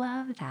kids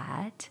love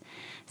that.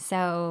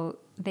 So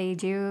they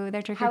do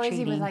their trick-or-treating.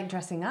 How is he with like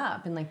dressing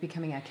up and like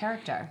becoming a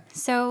character?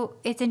 So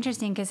it's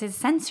interesting because his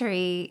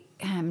sensory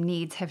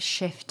needs have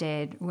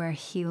shifted, where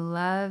he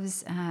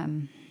loves,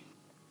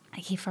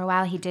 for a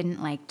while he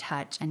didn't like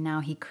touch, and now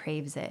he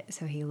craves it.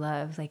 So he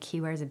loves, like,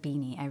 he wears a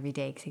beanie every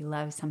day because he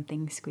loves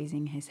something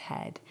squeezing his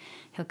head.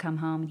 He'll come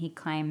home and he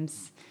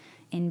climbs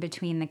in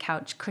between the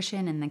couch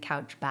cushion and the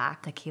couch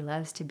back. Like, he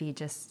loves to be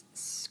just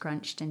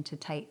scrunched into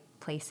tight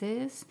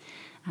places,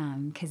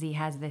 because he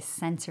has this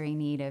sensory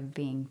need of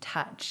being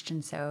touched.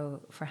 And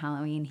so for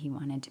Halloween, he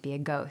wanted to be a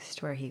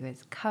ghost where he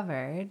was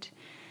covered,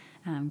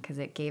 because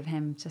it gave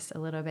him just a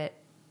little bit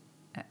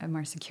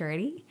more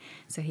security.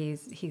 So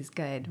he's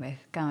good with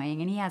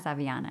going, and he has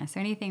Aviana. So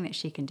anything that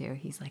she can do,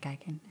 he's like, I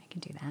can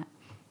do that.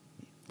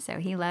 So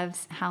he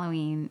loves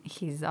Halloween.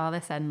 He's all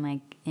of a sudden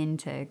like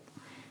into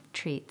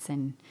treats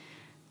and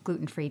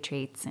gluten-free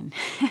treats, and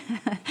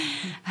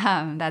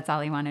that's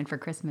all he wanted for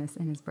Christmas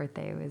and his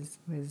birthday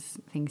was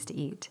things to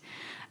eat.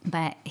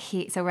 But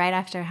so right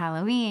after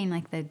Halloween,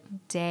 like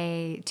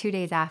 2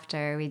 days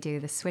after, we do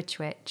the switch,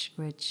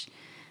 which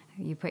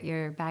you put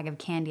your bag of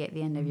candy at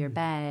the end of your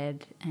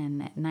bed,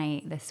 and at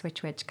night the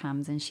switch witch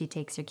comes and she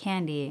takes your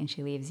candy and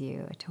she leaves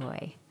you a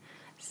toy.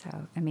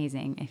 So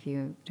amazing if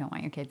you don't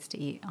want your kids to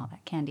eat all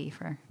that candy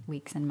for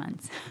weeks and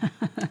months.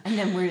 And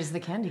then where does the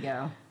candy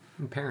go?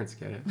 Parents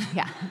get it.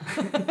 Yeah.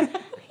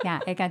 Yeah,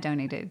 it got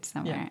donated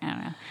somewhere.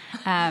 Yeah.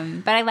 I don't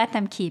know. But I let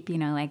them keep,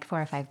 like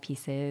 4 or 5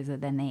 pieces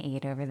that then they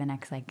ate over the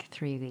next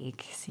 3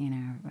 weeks.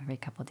 Every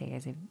couple of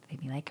days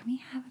they'd be like, "Can we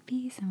have a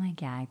piece?" I'm like,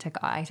 "Yeah." I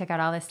took out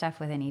all this stuff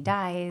with any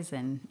dyes,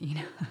 and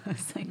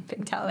it's like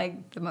picked out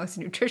the most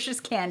nutritious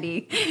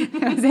candy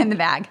that was in the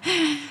bag.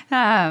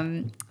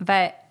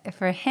 But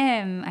for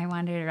him, I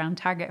wandered around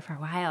Target for a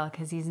while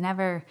because he's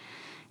never.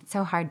 It's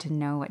so hard to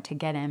know what to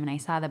get him. And I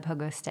saw the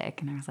pogo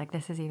stick, and I was like,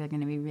 this is either going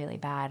to be really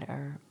bad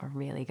or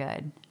really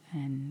good.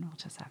 And we'll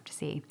just have to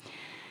see.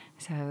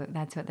 So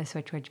that's what the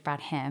switch witch brought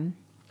him.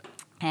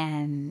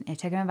 And it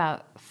took him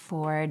about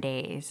 4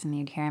 days. And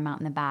you'd hear him out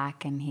in the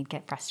back, and he'd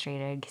get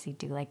frustrated because he'd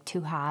do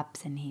 2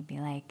 hops, and he'd be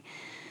like,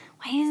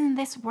 why doesn't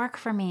this work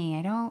for me?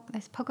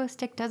 This pogo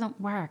stick doesn't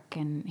work.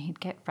 And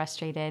he'd get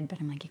frustrated. But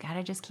I'm like, you got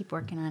to just keep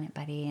working on it,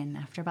 buddy. And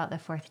after about the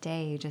 4th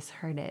day, you just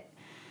heard it.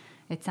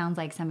 It sounds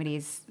like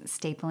somebody's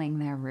stapling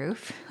their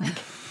roof.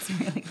 It's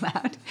really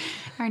loud.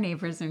 Our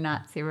neighbors are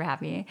not super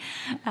happy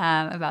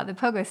about the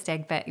pogo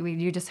stick, but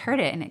you just heard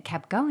it, and it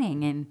kept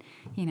going, and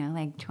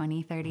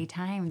 20, 30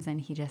 times,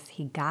 and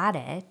he got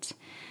it.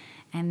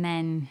 And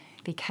then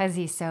because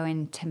he's so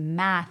into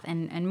math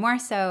and more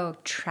so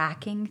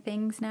tracking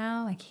things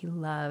now, like he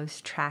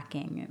loves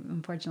tracking.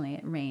 Unfortunately,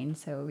 it rained,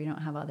 so we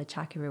don't have all the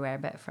chalk everywhere.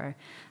 But for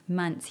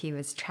months, he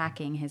was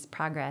tracking his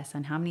progress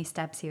on how many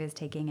steps he was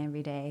taking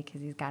every day,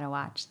 because he's got a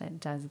watch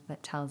that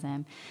tells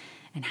him,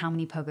 and how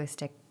many pogo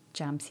stick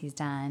jumps he's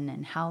done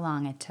and how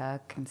long it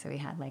took. And so we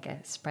had like a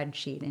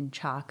spreadsheet in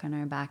chalk on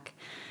our back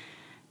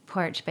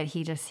porch, but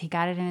he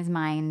got it in his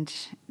mind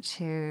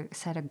to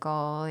set a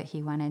goal.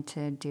 He wanted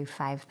to do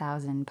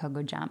 5,000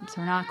 pogo jumps.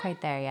 We're not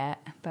quite there yet,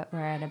 but we're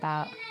at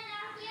about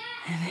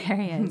there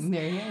he is.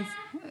 There he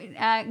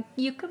is.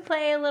 You could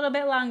play a little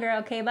bit longer,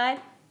 okay, bud?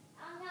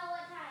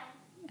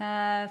 What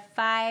time?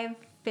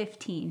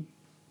 5:15.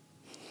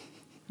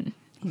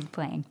 He's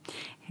playing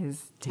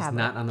his tablet. He's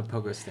not on the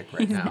pogo stick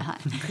right now.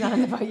 Not. Not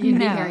on the boat. You'd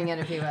be No. hearing it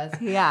if he was.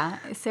 Yeah,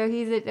 so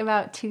he's at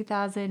about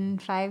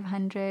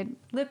 2,500.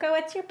 Luca,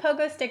 what's your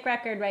pogo stick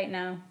record right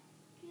now?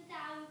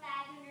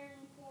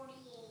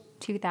 2,548.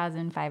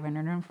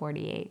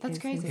 2,548. That's is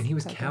crazy. his And he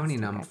was pogo counting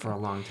stick them record. for a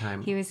long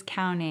time. He was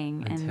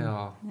counting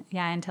Until-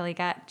 until he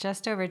got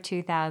just over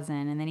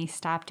 2,000, and then he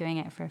stopped doing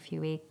it for a few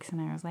weeks. And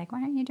I was like,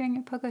 "Why aren't you doing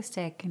your pogo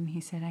stick?" And he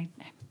said, "I'm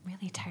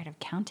really tired of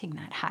counting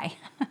that high."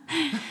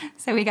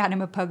 So we got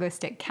him a pogo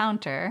stick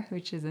counter,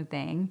 which is a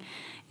thing,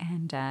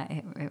 and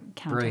it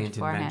counted Brilliant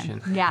for invention.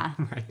 him. Yeah,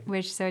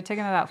 Right. so it took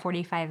him about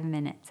 45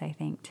 minutes, I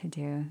think, to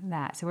do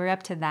that. So we're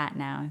up to that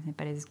now.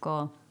 But his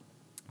goal,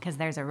 because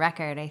there's a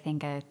record, I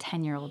think a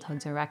 10-year-old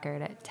holds a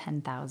record at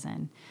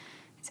 10,000.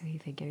 So he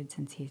figured,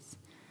 since he's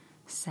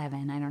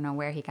 7, I don't know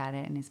where he got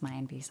it in his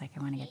mind, but he's like, I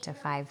want to get to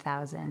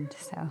 5,000.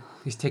 So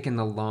He's taking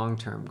the long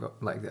term,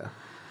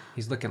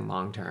 he's looking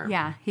long term.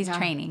 yeah, he's Yeah.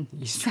 training.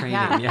 He's training.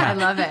 Yeah, Yeah, I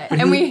love it.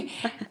 And we,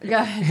 go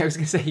ahead. I was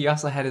gonna say he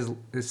also had his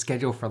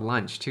schedule for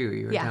lunch too.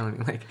 You were Yeah. telling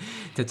me like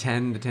to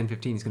 10 to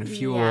 10:15 he's gonna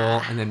fuel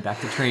Yeah. and then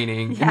back to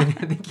training. Yeah. And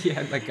then I think he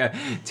had like a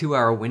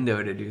 2-hour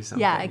window to do something.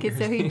 Yeah,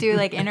 so he'd do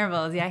like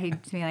intervals. Yeah, he'd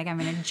be like, I'm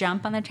going to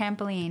jump on the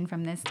trampoline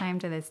from this time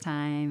to this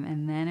time,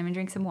 and then I'm going to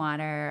drink some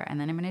water,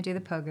 and then I'm going to do the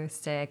pogo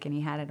stick. And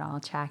he had it all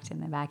tracked in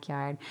the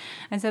backyard.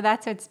 And so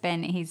that's what's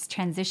been, he's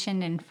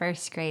transitioned in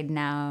first grade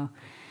now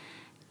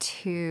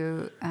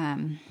to,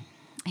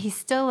 he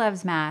still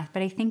loves math,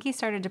 but I think he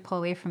started to pull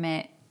away from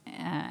it.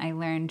 I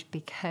learned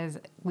because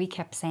we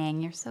kept saying,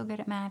 you're so good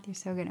at math, you're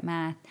so good at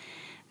math,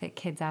 that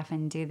kids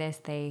often do this.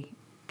 They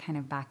kind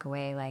of back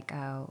away like,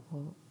 oh,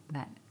 well,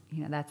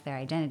 that's their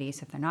identity.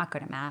 So if they're not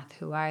good at math,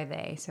 who are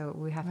they? So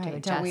we have to Right.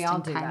 adjust Don't we all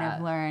and do kind that?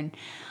 of learn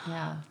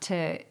Yeah.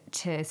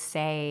 to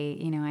say,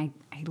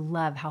 I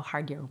love how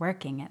hard you're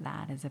working at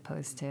that, as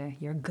opposed to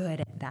you're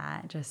good at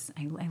that. Just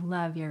I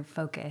love your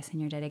focus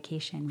and your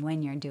dedication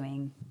when you're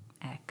doing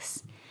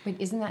X. But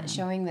isn't that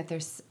showing that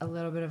there's a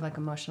little bit of like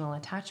emotional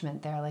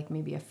attachment there, like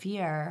maybe a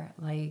fear,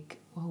 like,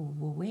 oh,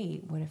 well,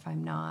 wait, what if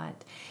I'm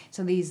not?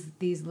 So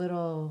these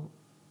little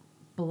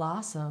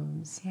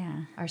blossoms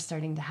Yeah. are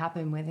starting to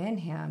happen within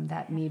him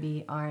that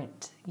maybe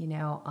aren't,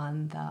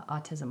 on the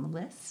autism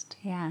list.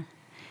 Yeah.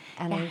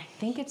 And Yeah. I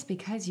think it's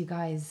because you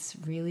guys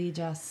really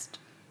just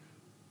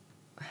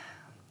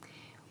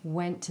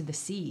went to the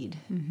seed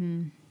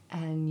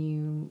and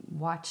you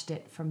watched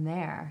it from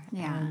there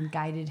Yeah. and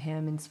guided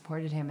him and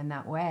supported him in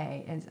that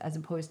way, as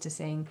opposed to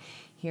saying,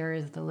 here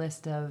is the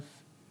list of,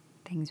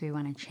 Things we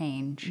want to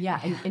change.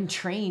 and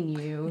train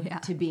you Yeah.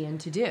 to be and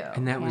to do.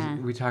 And that was Yeah.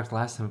 we talked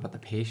last time about the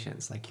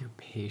patience, like your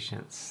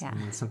patience. Yeah.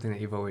 And it's something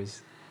that you've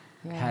always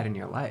Yeah. had in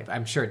your life.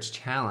 I'm sure it's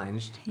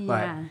challenged,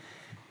 Yeah.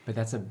 but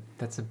that's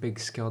a big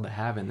skill to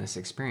have in this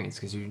experience,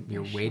 because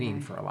you're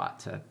waiting for a lot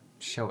to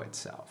show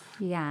itself.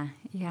 Yeah,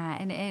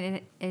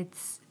 and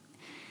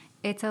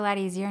it's a lot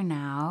easier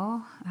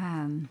now.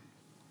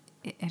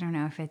 I don't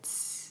know if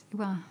it's,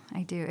 well,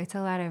 I do. It's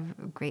a lot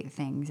of great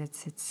things.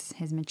 It's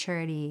his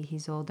maturity.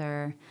 He's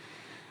older,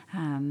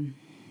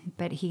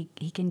 but he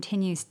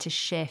continues to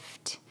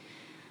shift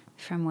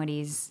from what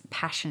he's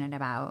passionate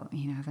about.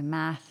 The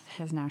math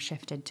has now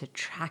shifted to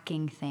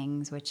tracking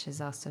things, which has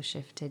also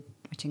shifted,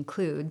 which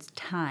includes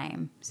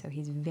time. So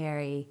he's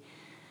very,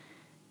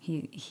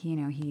 he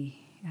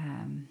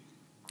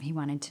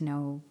wanted to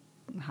know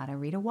how to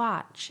read a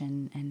watch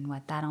and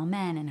what that all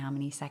meant, and how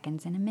many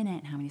seconds in a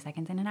minute, how many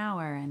seconds in an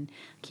hour, and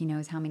he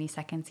knows how many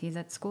seconds he's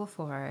at school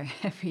for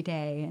every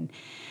day.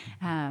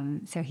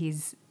 And so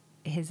his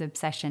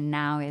obsession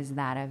now is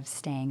that of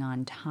staying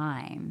on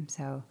time.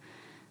 So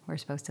we're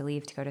supposed to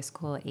leave to go to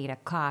school at 8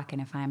 o'clock, and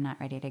if I'm not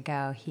ready to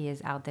go, he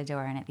is out the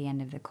door and at the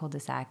end of the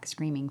cul-de-sac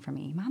screaming for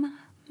me, Mama,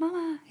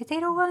 it's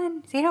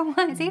 8:01, it's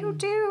 8:01, it's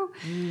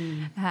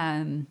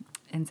 8:02.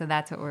 And so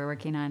that's what we're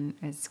working on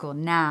at school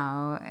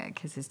now,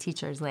 because his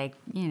teacher's like,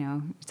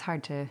 it's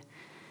hard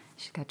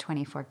she's got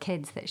 24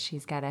 kids that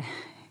she's got to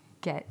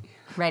get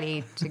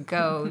ready to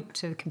go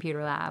to the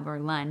computer lab or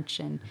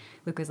lunch. And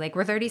Luke was like,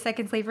 we're 30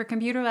 seconds late for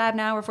computer lab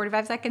now, we're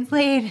 45 seconds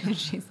late. And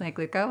she's like,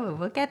 Luke,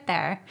 we'll get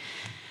there.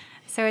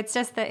 So it's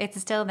just it's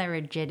still the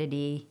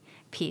rigidity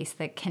piece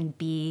that can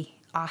be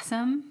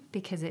awesome,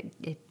 because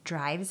it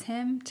drives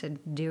him to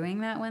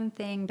doing that one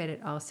thing, but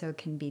it also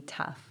can be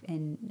tough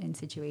in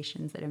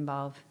situations that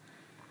involve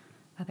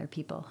other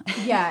people.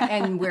 Yeah,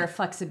 and where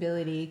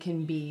flexibility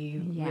can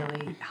be Yeah.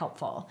 really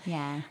helpful.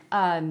 Yeah.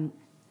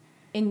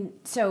 And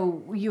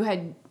so you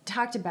had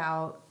talked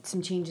about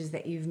some changes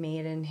that you've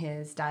made in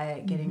his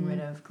diet, getting rid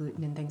of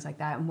gluten and things like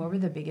that. And what were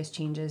the biggest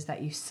changes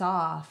that you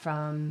saw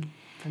from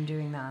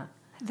doing that?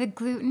 The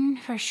gluten,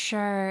 for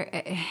sure.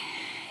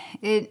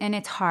 And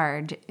it's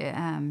hard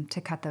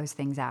to cut those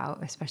things out,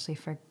 especially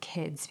for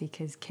kids,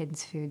 because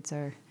kids' foods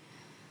are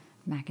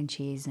mac and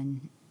cheese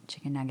and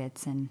chicken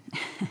nuggets and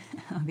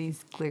all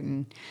these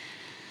gluten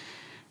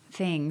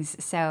things.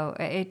 So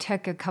it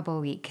took a couple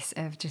of weeks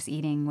of just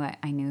eating what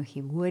I knew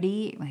he would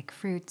eat, like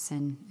fruits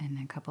and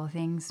a couple of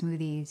things,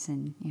 smoothies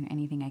and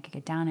anything I could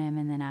get down him.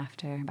 And then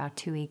after about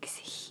 2 weeks,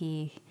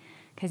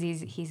 because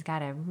he's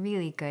got a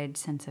really good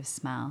sense of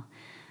smell,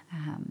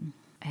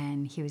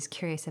 and he was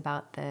curious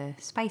about the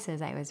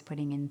spices I was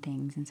putting in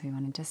things, and so he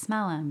wanted to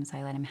smell them. So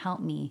I let him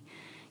help me,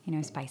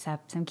 spice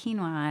up some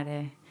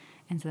quinoa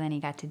and so then he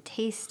got to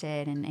taste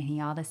it, and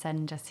he all of a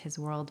sudden just his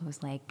world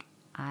was like,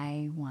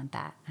 I want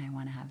that. I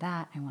want to have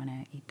that. I want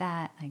to eat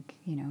that. Like,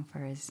 for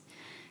his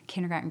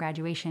kindergarten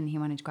graduation, he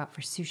wanted to go out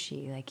for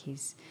sushi. Like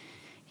he's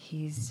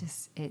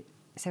just it.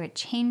 So it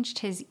changed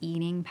his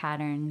eating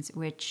patterns,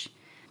 which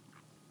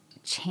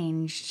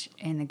changed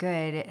in the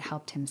good. It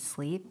helped him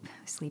sleep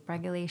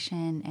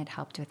regulation. It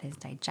helped with his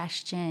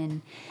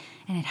digestion,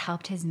 and it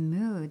helped his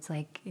moods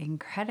like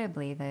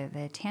incredibly.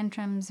 The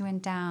tantrums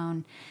went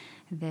down,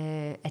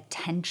 the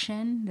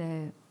attention,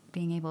 the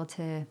being able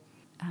to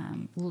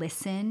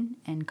listen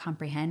and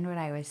comprehend what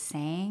I was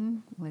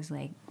saying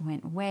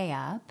went way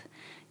up,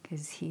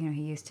 because he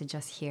used to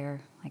just hear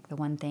like the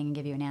one thing and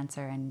give you an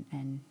answer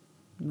and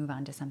move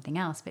on to something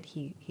else, but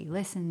he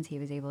listens. He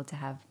was able to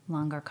have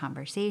longer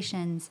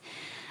conversations.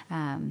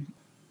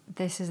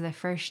 This is the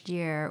first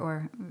year,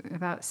 or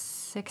about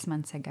 6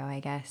 months ago, I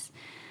guess,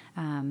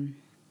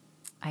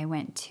 I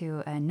went to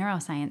a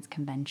neuroscience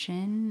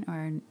convention,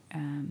 or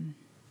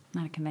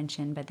not a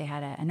convention, but they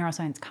had a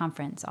neuroscience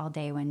conference all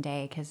day, one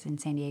day, because in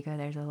San Diego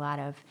there's a lot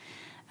of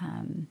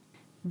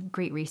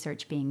great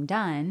research being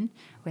done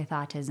with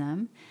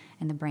autism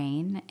and the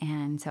brain.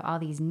 And so all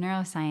these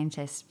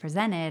neuroscientists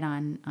presented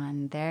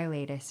on their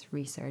latest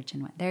research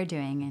and what they're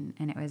doing.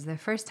 And it was the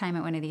first time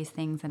at one of these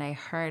things that I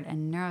heard a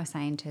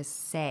neuroscientist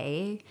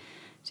say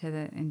to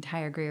the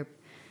entire group,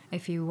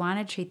 if you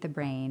want to treat the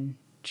brain,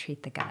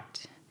 treat the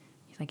gut.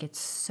 Like, it's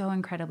so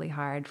incredibly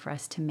hard for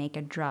us to make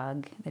a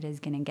drug that is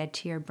going to get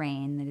to your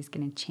brain, that is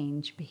going to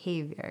change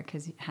behavior,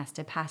 because it has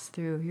to pass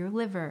through your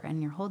liver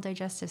and your whole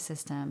digestive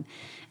system.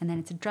 And then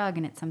it's a drug,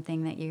 and it's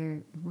something that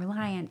you're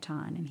reliant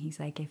on. And he's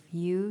like, if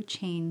you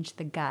change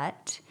the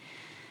gut,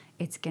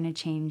 it's going to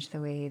change the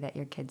way that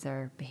your kids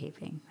are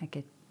behaving.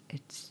 Like,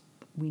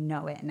 we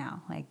know it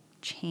now. Like,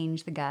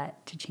 change the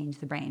gut to change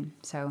the brain.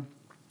 So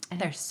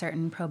there's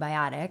certain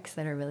probiotics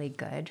that are really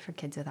good for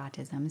kids with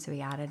autism. So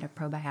we added a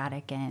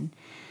probiotic in,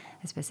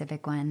 a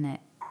specific one that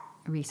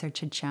research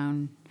had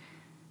shown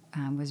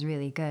was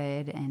really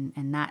good,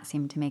 and that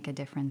seemed to make a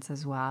difference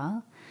as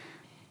well.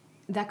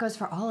 That goes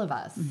for all of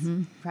us,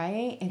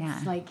 right?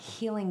 It's like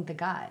healing the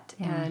gut.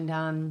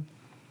 Yeah.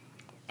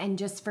 And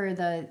just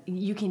for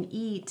you can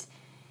eat,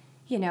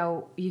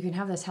 you can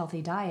have this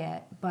healthy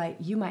diet,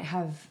 but you might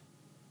have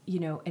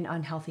an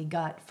unhealthy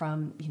gut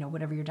from,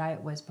 whatever your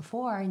diet was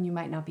before, and you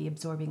might not be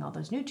absorbing all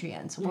those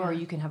nutrients. Yeah. Or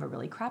you can have a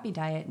really crappy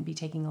diet and be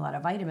taking a lot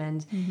of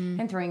vitamins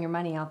and throwing your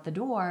money out the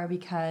door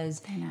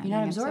because you're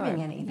not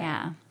absorbing anything.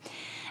 Yeah.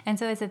 And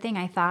so it's the thing,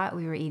 I thought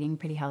we were eating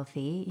pretty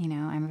healthy.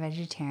 I'm a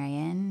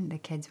vegetarian. The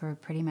kids were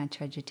pretty much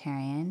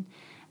vegetarian.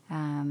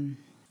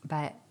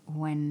 But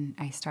when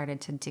I started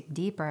to dig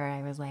deeper,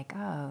 I was like,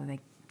 oh, like,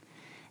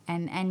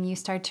 and you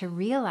start to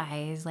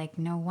realize, like,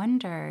 no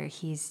wonder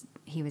he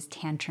was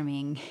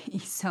tantruming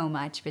so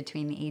much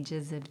between the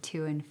ages of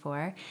 2 and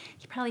 4.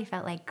 He probably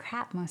felt like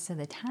crap most of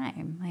the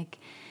time. Like,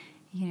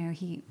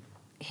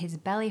 his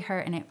belly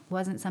hurt, and it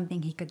wasn't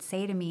something he could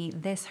say to me,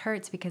 this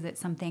hurts, because it's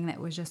something that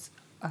was just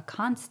a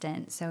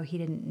constant. So he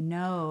didn't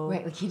know.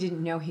 Right, like he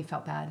didn't know he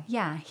felt bad.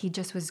 Yeah, he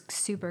just was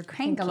super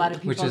cranky. I think a lot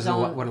of people Which is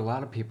what a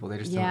lot of people, they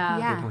just don't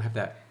have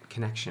that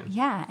connection.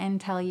 Yeah,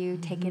 until you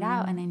take it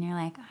out, and then you're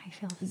like, oh, I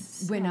feel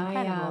so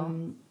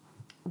incredible.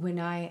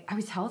 When I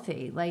was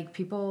healthy, like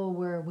people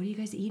were, what are you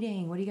guys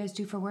eating? What do you guys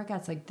do for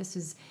workouts? Like, this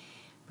was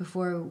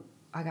before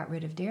I got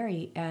rid of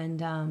dairy.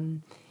 And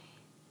I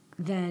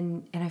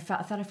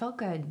thought I felt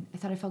good. I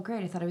thought I felt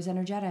great. I thought I was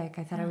energetic.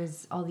 I thought I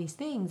was all these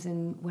things.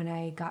 And when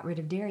I got rid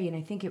of dairy, and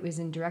I think it was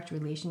in direct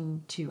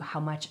relation to how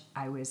much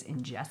I was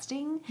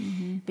ingesting,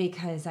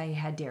 because I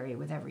had dairy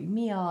with every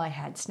meal. I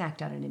had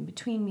snacked on it in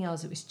between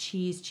meals. It was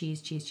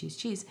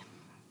cheese.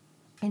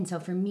 And so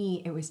for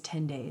me, it was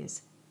 10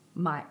 days.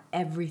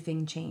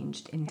 Everything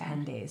changed in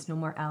 10 days. No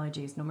more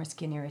allergies, no more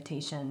skin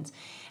irritations.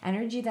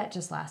 Energy that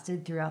just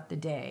lasted throughout the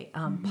day.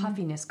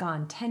 Puffiness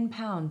gone. 10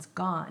 pounds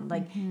gone.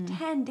 Like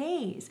 10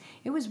 days.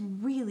 It was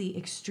really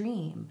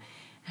extreme.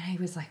 And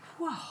I was like,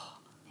 whoa.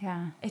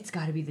 Yeah. It's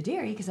got to be the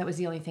dairy, because that was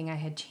the only thing I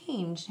had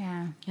changed.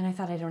 Yeah. And I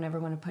thought, I don't ever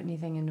want to put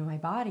anything into my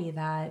body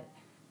that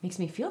makes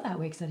me feel that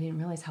way because I didn't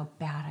realize how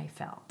bad I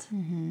felt.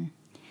 And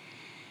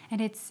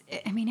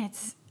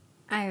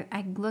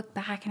I look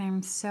back and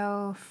I'm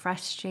so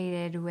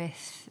frustrated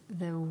with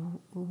the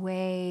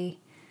way,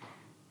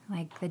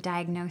 like the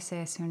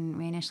diagnosis when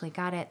we initially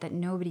got it, that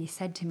nobody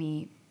said to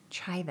me,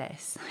 try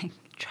this, like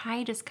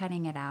try just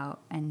cutting it out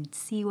and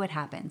see what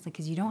happens. Like,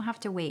 cause you don't have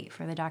to wait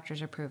for the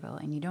doctor's approval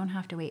and you don't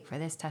have to wait for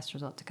this test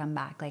result to come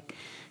back. Like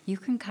you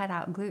can cut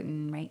out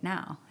gluten right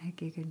now.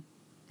 Like you could,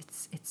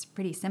 it's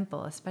pretty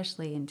simple,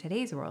 especially in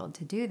today's world,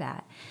 to do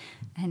that.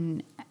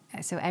 And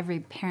so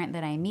every parent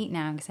that I meet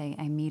now, because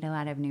I meet a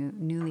lot of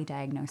newly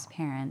diagnosed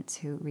parents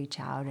who reach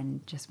out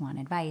and just want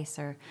advice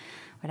or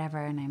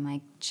whatever, and I'm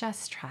like,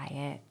 just try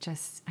it.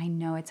 Just, I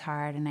know it's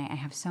hard, and I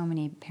have so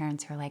many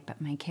parents who are like, but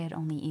my kid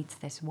only eats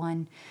this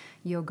one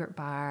yogurt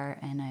bar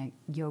and a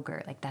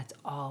yogurt, like that's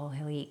all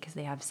he'll eat, because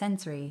they have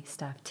sensory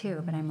stuff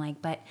too. But I'm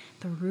like, but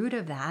the root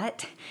of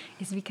that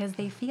is because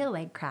they feel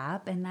like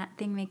crap, and that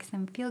thing makes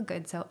them feel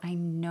good. So I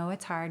know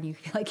it's hard. You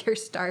feel like you're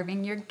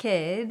starving your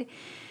kid,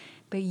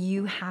 but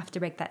you have to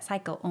break that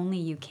cycle. Only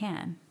you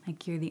can.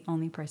 Like you're the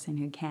only person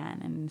who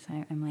can. And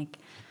so I'm like,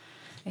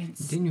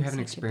 didn't you have an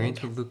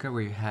experience with Luca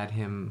where you had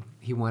him,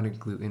 he wanted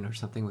gluten or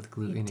something with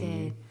gluten,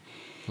 and you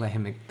let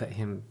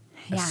him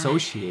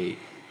associate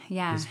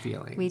his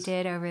feelings? We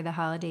did over the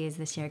holidays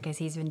this year, because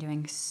he's been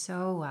doing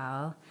so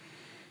well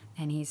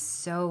and he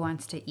so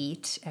wants to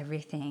eat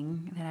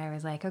everything, that I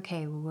was like,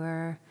 okay,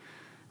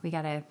 we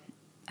got a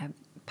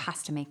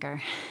pasta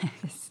maker.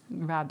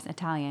 Rob's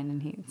Italian,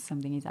 and it's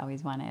something he's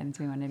always wanted,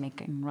 so we wanted to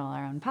make and roll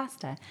our own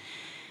pasta.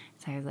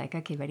 So I was like,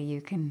 okay, buddy, you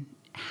can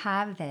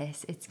have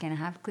this. It's gonna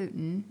have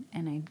gluten,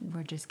 and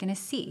we're just gonna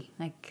see.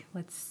 Like,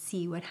 let's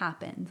see what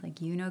happens.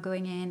 Like, you know,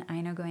 going in, I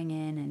know going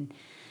in, and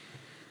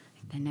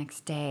the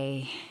next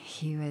day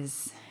he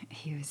was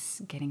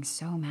getting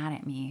so mad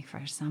at me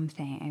for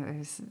something. It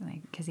was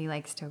like, because he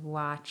likes to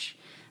watch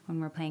when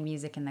we're playing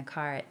music in the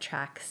car. It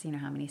tracks, you know,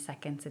 how many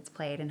seconds it's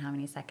played and how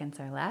many seconds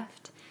are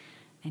left.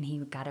 And he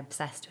got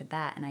obsessed with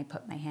that, and I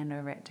put my hand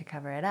over it to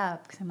cover it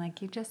up, because I'm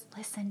like, you just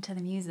listen to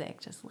the music,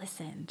 just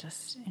listen,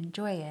 just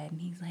enjoy it. And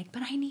he's like,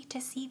 but I need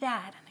to see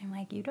that. And I'm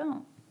like, you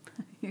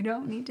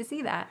don't need to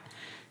see that.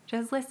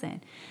 Just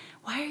listen.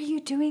 Why are you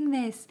doing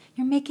this?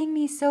 You're making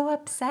me so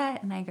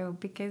upset. And I go,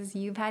 because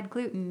you've had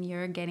gluten,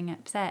 you're getting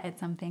upset at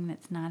something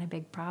that's not a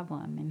big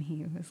problem. And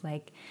he was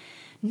like,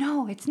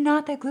 no, it's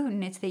not the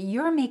gluten, it's that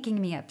you're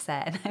making me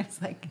upset. And I was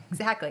like,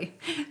 exactly.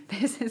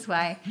 This is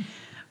why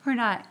we're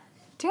not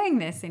doing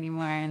this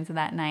anymore. And so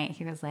that night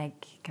he goes,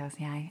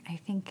 yeah, I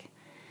think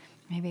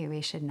maybe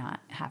we should not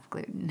have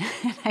gluten.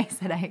 And I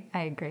said, I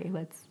agree.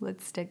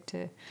 Let's stick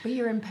to. But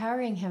you're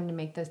empowering him to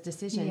make those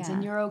decisions,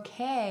 and you're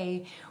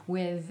okay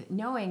with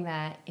knowing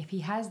that if he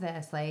has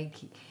this, like,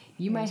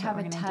 you might have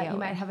a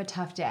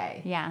tough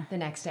day, the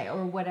next day,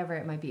 or whatever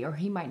it might be, or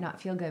he might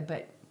not feel good,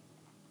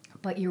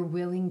 but you're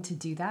willing to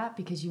do that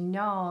because you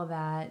know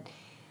that,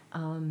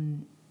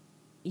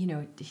 you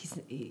know,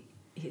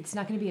 it's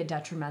not going to be a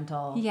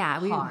detrimental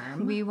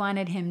harm. We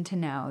wanted him to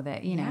know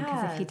that, you know,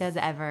 because if he does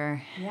ever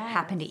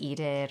happen to eat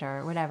it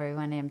or whatever, we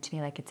wanted him to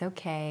be like, it's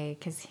okay,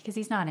 because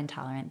he's not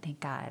intolerant, thank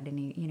God, and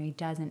he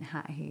doesn't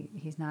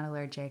he's not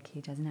allergic,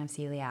 he doesn't have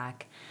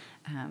celiac,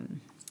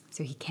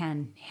 so he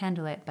can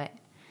handle it, but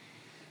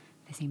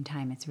at the same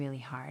time, it's really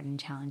hard and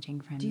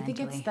challenging for him. Do you think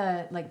it's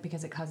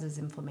because it causes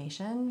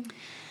inflammation?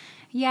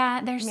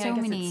 Yeah, there's so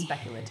many. It's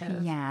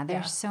speculative. Yeah,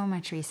 there's so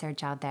much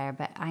research out there,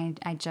 but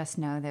I just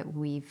know that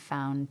we've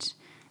found,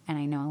 and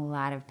I know a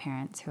lot of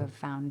parents who have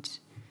found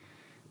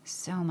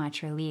so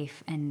much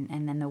relief, and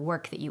then the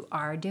work that you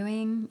are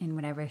doing in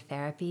whatever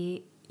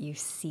therapy, you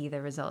see the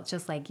results.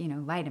 Just like, you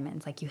know,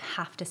 vitamins, like you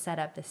have to set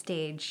up the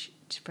stage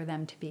for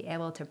them to be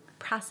able to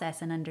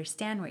process and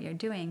understand what you're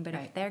doing. But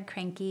if they're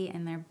cranky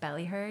and their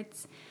belly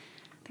hurts,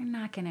 they're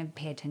not going to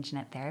pay attention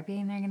at therapy,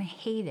 and they're going to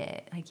hate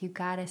it. Like, you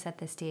got to set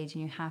the stage,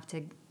 and you have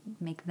to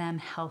make them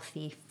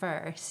healthy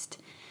first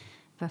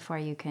before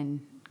you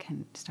can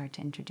start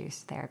to introduce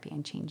therapy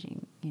and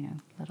changing, you know,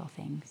 little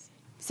things.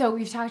 So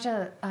we've talked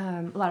a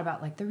lot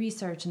about like the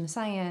research and the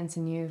science,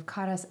 and you've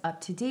caught us up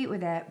to date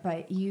with it,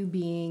 but you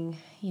being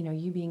a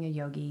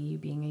yogi, you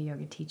being a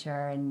yoga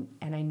teacher, and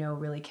I know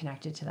really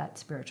connected to that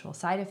spiritual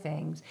side of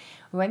things.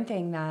 One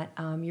thing that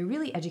you're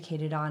really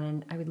educated on,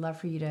 and I would love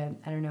for you to,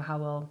 I don't know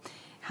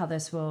how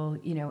this will,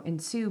 you know,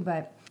 ensue,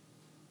 but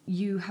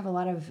you have a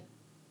lot of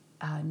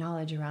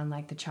knowledge around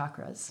like the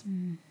chakras.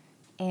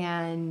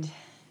 And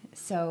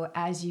so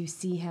as you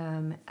see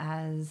him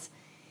as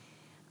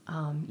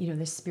you know,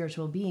 this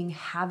spiritual being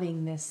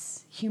having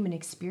this human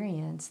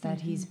experience that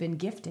he's been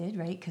gifted,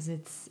 right? Because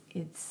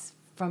it's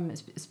from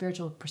a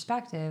spiritual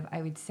perspective,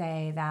 I would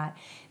say that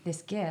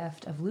this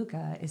gift of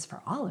Luca is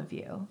for all of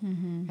you,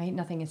 right?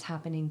 Nothing is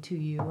happening to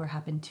you or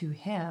happened to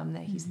him,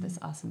 that he's this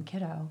awesome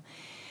kiddo.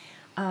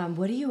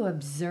 What do you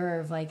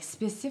observe, like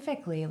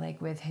specifically, like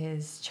with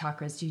his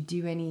chakras?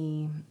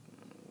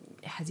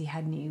 Has he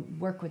had any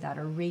work with that,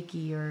 or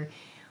Reiki, or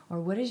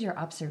what is your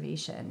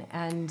observation?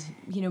 And,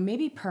 you know,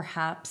 maybe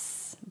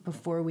perhaps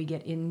before we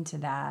get into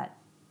that,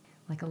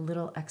 like a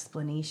little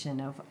explanation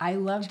of, I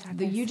loved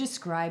the, you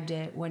described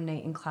it one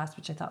night in class,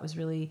 which I thought was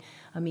really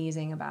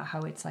amazing, about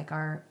how it's like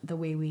the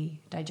way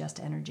we digest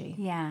energy.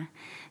 Yeah.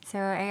 So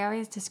I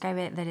always describe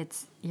it that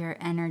it's your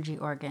energy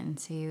organ.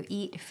 So you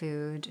eat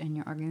food and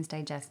your organs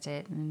digest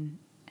it and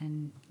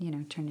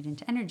turn it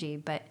into energy.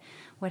 But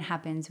what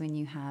happens when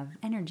you have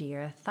energy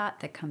or a thought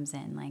that comes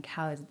in? Like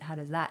how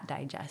does that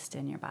digest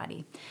in your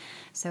body?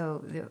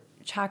 So the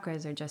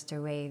chakras are just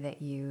a way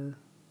that you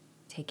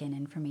take in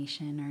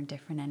information or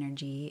different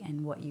energy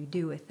and what you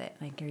do with it.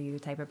 Like, are you the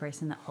type of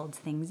person that holds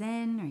things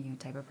in? Are you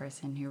the type of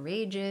person who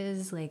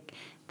rages? Like,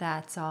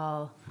 that's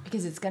all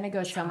because it's going to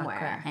go chakra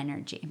somewhere.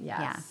 Energy. Yes.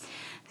 Yeah.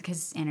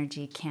 Because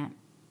energy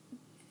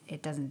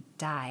it doesn't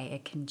die.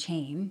 It can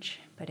change,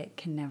 but it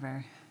can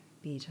never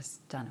be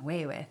just done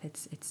away with.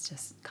 It's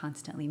just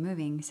constantly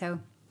moving.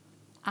 So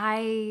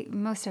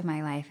most of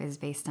my life is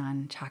based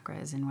on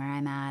chakras and where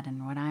I'm at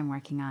and what I'm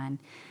working on.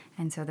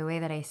 And so the way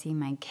that I see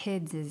my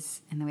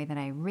kids and the way that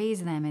I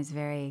raise them is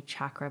very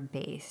chakra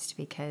based,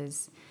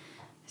 because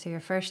so your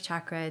first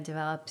chakra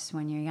develops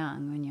when you're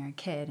young, when you're a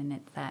kid, and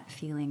it's that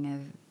feeling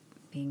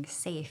of being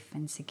safe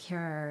and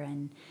secure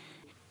and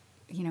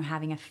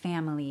having a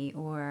family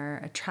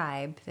or a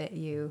tribe that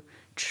you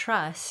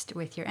trust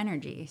with your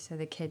energy. So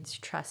the kids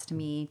trust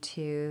me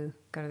to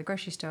go to the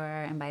grocery store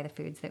and buy the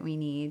foods that we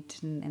need,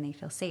 and they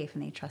feel safe,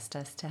 and they trust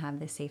us to have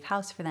this safe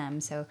house for them.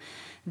 So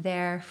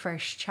their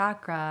first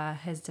chakra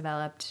has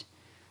developed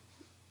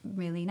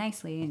really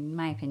nicely, in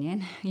my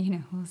opinion.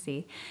 We'll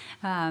see.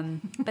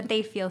 But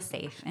they feel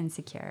safe and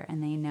secure,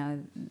 and they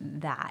know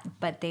that.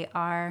 But they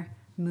are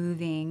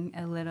moving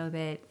a little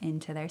bit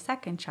into their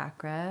second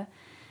chakra.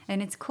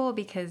 And it's cool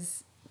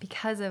because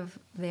of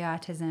the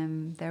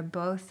autism, they're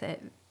both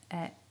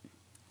at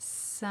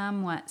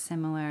somewhat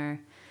similar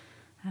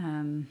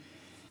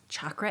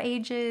chakra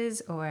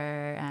ages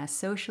or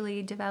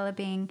socially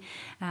developing.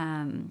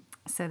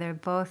 So they're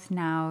both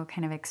now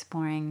kind of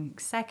exploring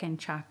second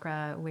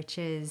chakra, which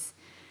is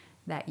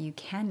that you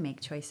can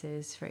make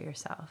choices for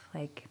yourself.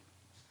 Like,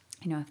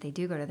 if they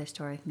do go to the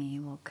store with me,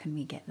 well, can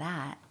we get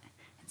that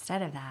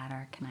instead of that?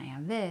 Or can I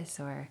have this?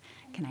 Or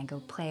can I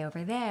go play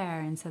over there?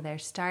 And so they're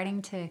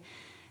starting to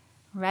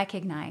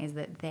recognize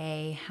that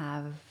they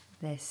have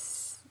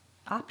this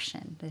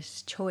option,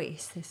 this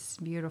choice, this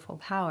beautiful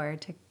power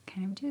to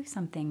kind of do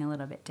something a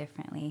little bit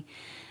differently.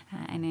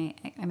 And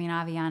I mean,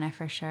 Aviana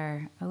for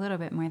sure, a little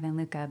bit more than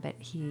Luca, but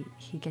he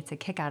gets a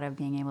kick out of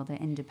being able to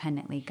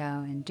independently go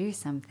and do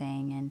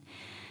something.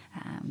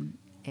 And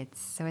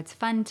it's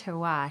fun to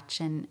watch.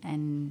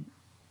 And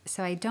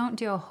so I don't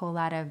do a whole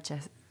lot of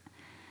just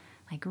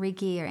like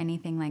Reiki or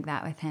anything like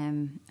that with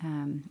him,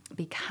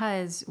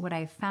 because what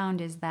I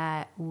found is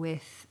that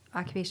with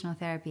occupational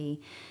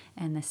therapy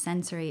and the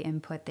sensory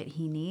input that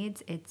he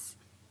needs, it's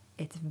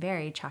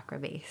very chakra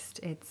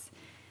based. It's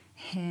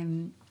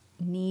him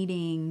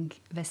needing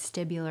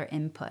vestibular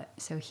input.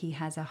 So he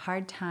has a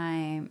hard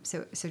time.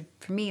 So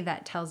for me,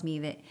 that tells me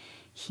that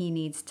he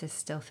needs to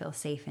still feel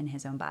safe in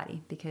his own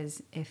body,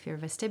 because if your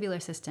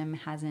vestibular system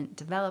hasn't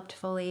developed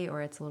fully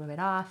or it's a little bit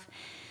off,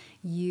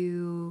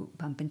 you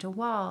bump into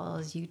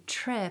walls, you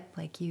trip,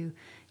 like you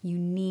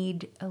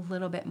need a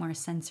little bit more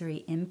sensory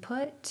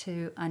input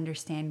to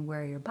understand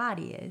where your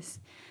body is.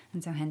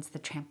 And so hence the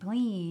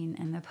trampoline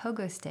and the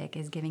pogo stick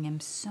is giving him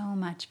so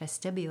much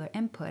vestibular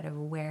input of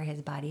where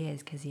his body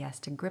is, because he has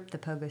to grip the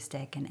pogo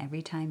stick, and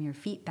every time your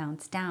feet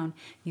bounce down,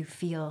 you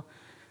feel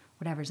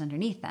whatever's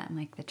underneath them,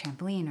 like the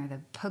trampoline or the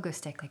pogo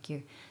stick.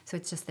 So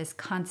it's just this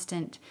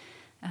constant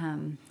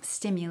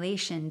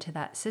stimulation to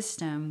that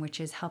system, which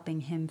is helping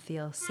him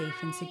feel safe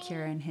and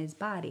secure in his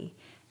body,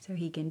 so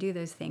he can do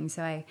those things.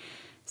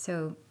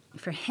 So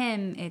for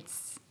him,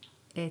 it's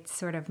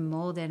sort of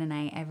molded,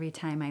 and every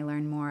time I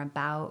learn more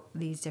about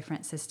these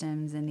different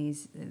systems and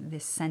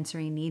this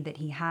sensory need that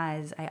he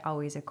has, I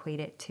always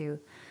equate it to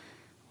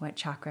what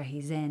chakra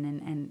he's in,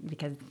 and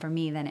because for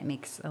me then it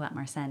makes a lot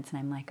more sense, and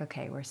I'm like,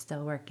 okay, we're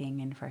still working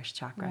in first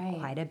chakra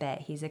quite a bit.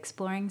 He's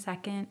exploring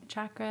second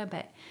chakra,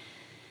 but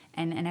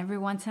And every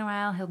once in a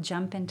while, he'll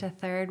jump into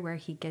third, where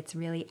he gets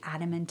really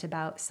adamant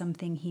about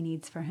something he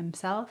needs for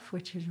himself,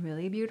 which is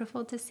really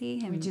beautiful to see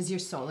him. Which is your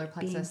solar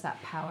plexus,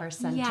 that power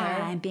center.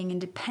 Yeah, and being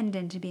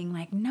independent, and being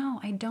like, no,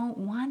 I don't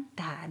want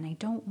that, and I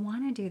don't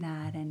want to do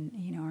that. And,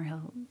 or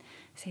he'll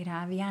say to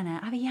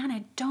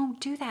Aviana, don't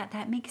do that.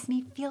 That makes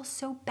me feel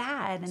so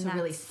bad. And so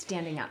really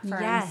standing up for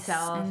yes,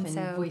 himself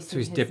and voicing so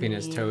he's dipping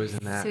his toes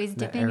in that. So he's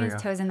dipping area.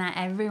 his toes in that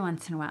every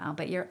once in a while.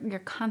 But you're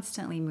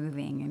constantly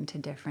moving into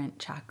different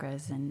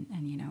chakras, and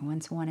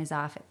once one is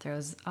off, it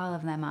throws all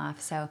of them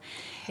off. So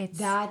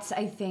that's,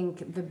 I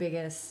think, the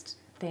biggest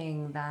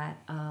thing that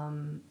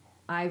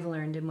I've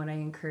learned, and what I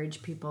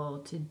encourage people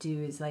to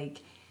do is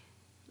like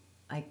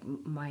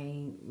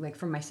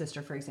from my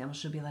sister, for example,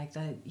 she'll be like,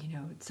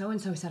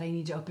 so-and-so said I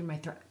need to open my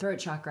throat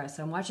chakra.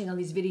 So I'm watching all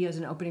these videos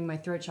and opening my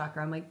throat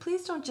chakra. I'm like,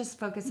 please don't just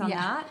focus on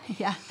that.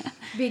 Yeah.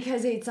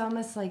 Because it's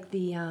almost like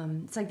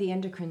it's like the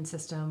endocrine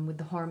system with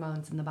the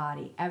hormones in the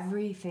body.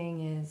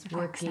 Everything is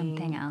working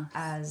something else.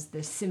 as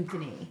this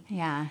symphony.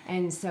 Yeah.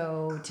 And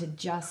so to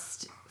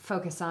just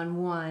focus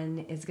on one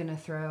is going to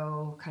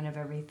throw kind of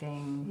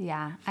everything.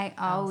 Yeah. I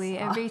always,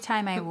 every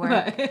time I work.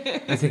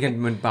 I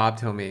think when Bob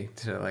told me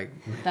to like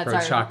That's throat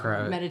our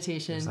chakra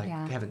meditation. it was like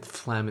Yeah. having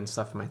phlegm and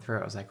stuff in my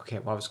throat. I was like, okay,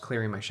 well, I was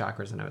clearing my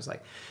chakras and I was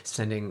like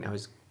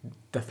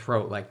the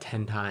throat like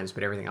 10 times,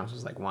 but everything else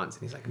was like once.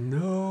 And he's like,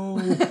 no.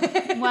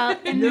 Well,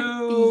 and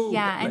No.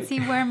 and see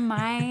where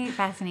my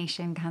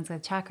fascination comes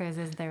with chakras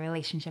is the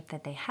relationship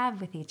that they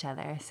have with each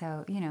other.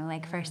 So,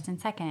 like first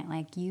and second,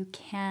 like you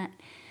can't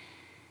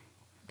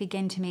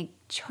begin to make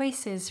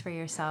choices for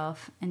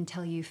yourself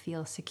until you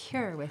feel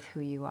secure with who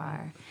you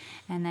are.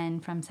 And then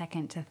from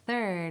second to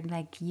third,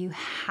 like you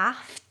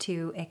have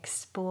to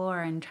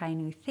explore and try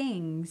new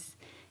things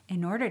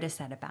in order to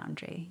set a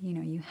boundary.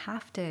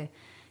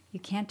 You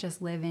can't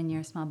just live in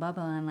your small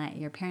bubble and let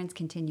your parents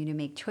continue to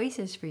make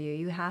choices for you.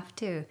 You have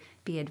to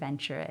be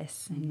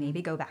adventurous and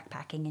maybe go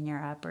backpacking in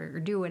Europe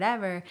or do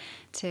whatever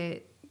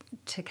to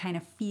kind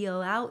of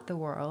feel out the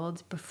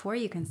world before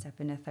you can step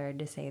into third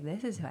to say,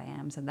 this is who I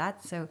am.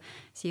 So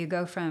you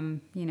go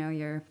from,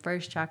 your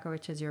first chakra,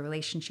 which is your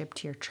relationship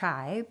to your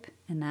tribe,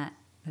 and that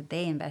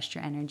they invest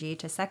your energy,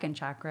 to second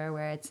chakra,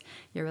 where it's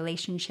your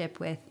relationship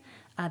with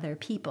other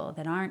people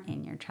that aren't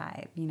in your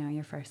tribe,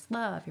 your first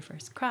love, your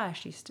first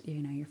crush,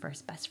 your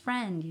first best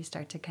friend. You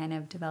start to kind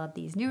of develop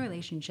these new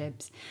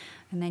relationships,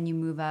 and then you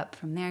move up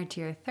from there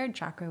to your third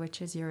chakra,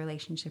 which is your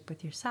relationship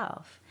with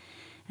yourself.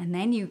 And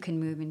then you can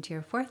move into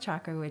your fourth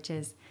chakra, which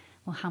is,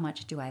 well, how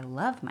much do I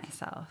love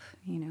myself?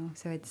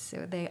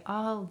 So they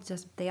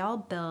all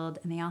build,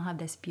 and they all have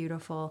this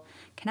beautiful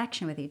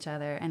connection with each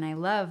other. And I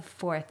love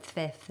fourth,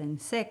 fifth, and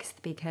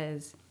sixth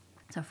because,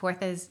 so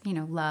fourth is,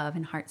 love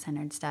and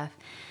heart-centered stuff.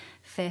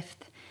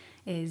 Fifth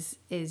is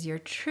your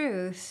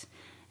truth,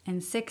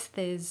 and sixth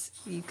is,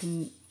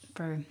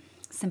 for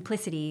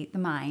simplicity, the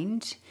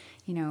mind,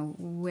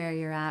 where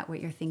you're at,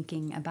 what you're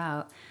thinking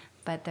about.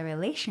 But the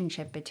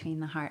relationship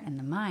between the heart and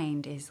the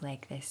mind is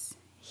like this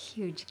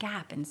huge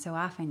gap. And so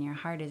often your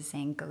heart is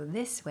saying, go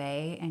this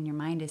way, and your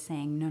mind is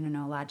saying,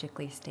 no,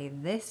 logically stay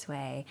this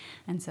way.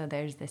 And so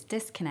there's this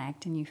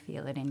disconnect, and you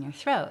feel it in your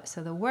throat.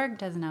 So the work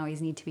doesn't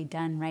always need to be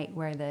done right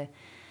where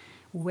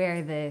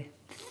the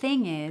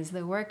thing is.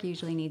 The work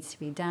usually needs to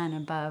be done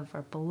above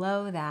or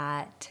below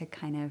that to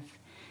kind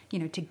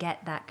of, to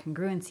get that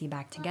congruency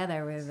back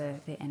together where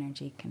the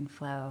energy can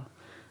flow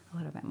a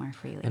little bit more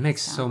freely. That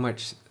makes so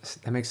much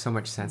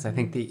sense. I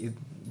think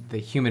the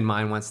human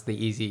mind wants the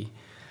easy,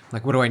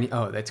 like, what do I need?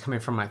 Oh, that's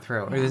coming from my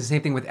throat. Yeah. Or the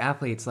same thing with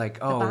athletes, like,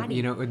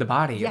 the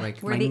body, yeah, like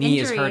where my the knee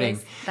is hurting.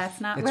 That's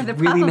not it's where the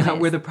really problem not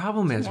is. where the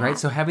problem is, Yeah. right?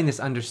 So having this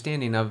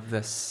understanding of the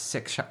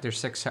there's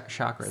six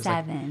chakras.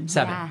 Seven.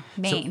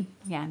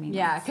 Yeah, main.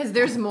 Yeah, because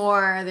there's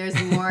more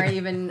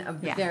even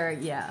there.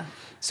 Yeah.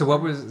 So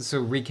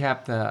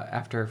recap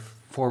after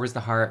 4 was the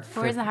heart.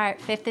 4 is the heart.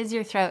 5th is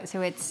your throat.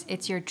 So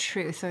it's your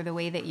truth, or the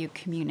way that you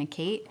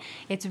communicate.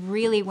 It's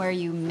really where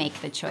you make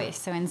the choice.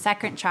 So in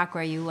second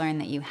chakra, you learn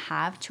that you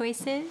have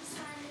choices.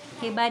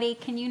 Hey, buddy,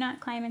 can you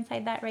not climb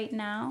inside that right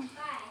now?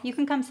 You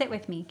can come sit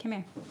with me. Come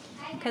here.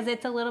 Because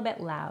it's a little bit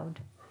loud.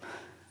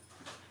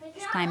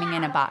 He's climbing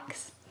in a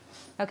box.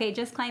 Okay,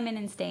 just climb in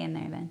and stay in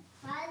there then.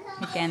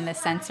 Again, the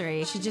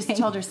sensory. She just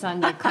told her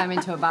son to climb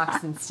into a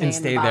box and stay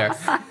in the there.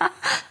 box.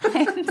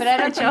 But I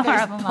don't think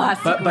there's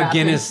plastic But wrap.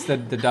 Guinness, the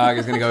dog,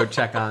 is going to go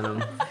check on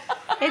him.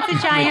 It's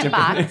a giant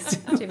box,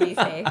 to be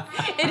safe.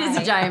 It is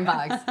a giant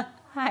box.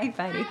 Hi,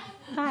 buddy.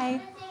 Hi.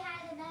 Say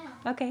hi to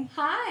them. Okay.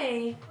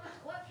 Hi.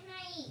 What can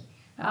I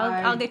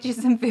eat? I'll get you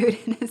some food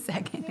in a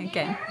second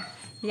again.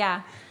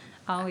 Yeah.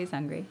 Always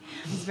hungry.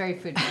 He's very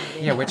food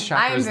motivated. Yeah, which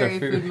chakra I'm is the very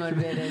food? food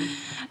motivated.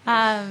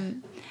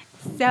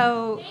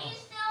 So Are you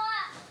still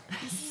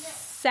up?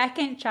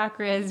 second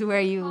chakra is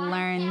where you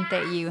learn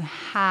that you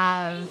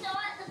have. Still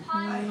at the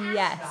podcast?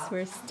 Yes,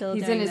 we're still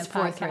He's doing in his the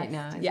fourth podcast. right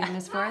now. Is he Yeah. in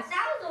his fourth?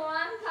 That was a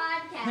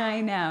long podcast.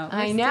 I know. We're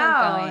I still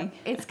know. going.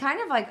 It's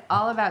kind of like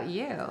all about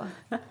you.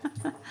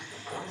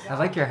 I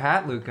like your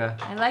hat, Luca.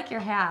 I like your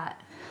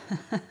hat.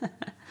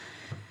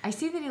 I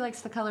see that he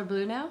likes the color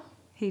blue now.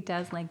 He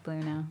does like blue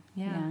now.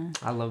 Yeah.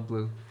 I love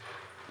blue.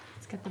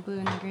 It's got the blue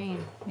and the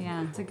green.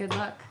 Yeah. It's a good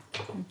look.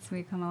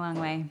 We've come a long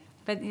way.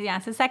 But yeah,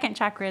 so second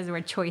chakra is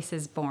where choice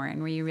is born,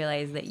 where you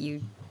realize that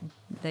you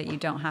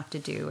don't have to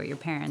do what your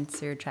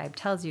parents or your tribe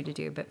tells you to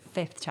do. But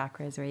fifth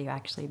chakra is where you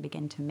actually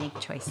begin to make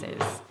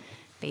choices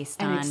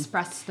based And on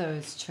express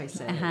those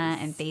choices.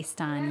 and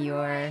based on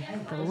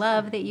the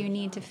love that you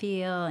need to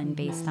feel, and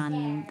based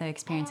on the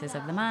experiences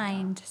of the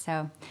mind.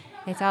 So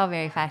it's all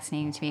very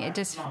fascinating to me. It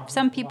just,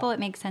 some people it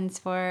makes sense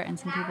for, and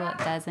some people it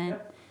doesn't.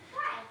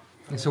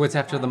 And so what's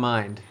after the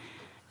mind?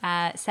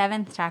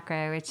 Seventh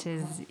chakra, which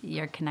is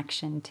your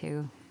connection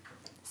to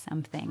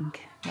something,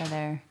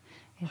 whether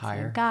it's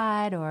Higher. a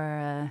god or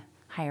a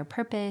higher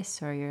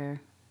purpose or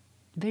your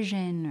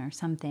vision or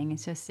something.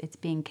 It's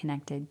being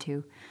connected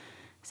to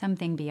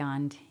something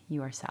beyond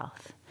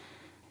yourself.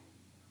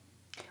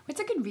 What's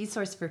a good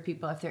resource for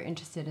people if they're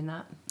interested in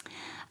that?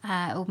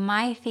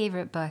 My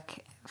favorite book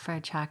for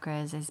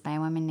chakras is by a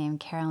woman named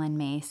Carolyn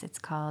Mace. It's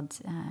called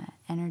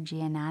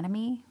Energy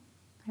Anatomy,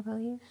 I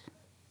believe.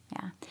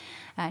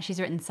 Yeah. She's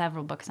written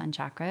several books on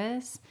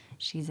chakras.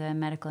 She's a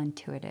medical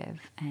intuitive.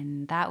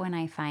 And that one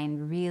I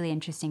find really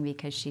interesting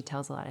because she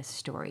tells a lot of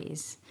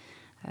stories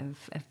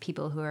of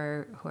people who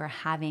are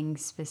having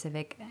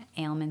specific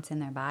ailments in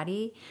their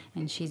body.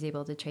 And she's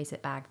able to trace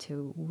it back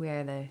to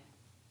where the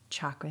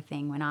chakra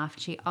thing went off.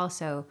 She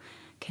also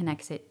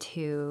connects it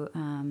to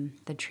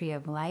the Tree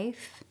of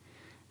Life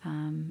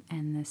and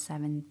the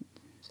seven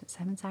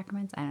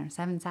sacraments? I don't know,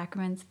 seven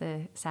sacraments,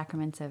 the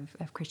sacraments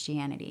of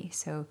Christianity.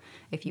 So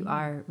if you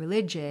are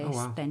religious,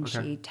 then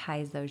she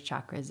ties those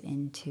chakras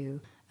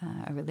into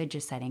a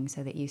religious setting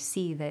so that you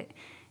see that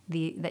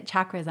that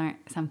chakras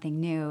aren't something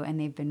new, and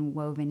they've been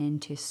woven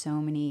into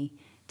so many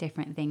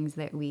different things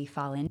that we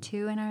fall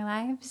into in our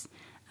lives.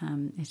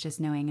 It's just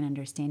knowing and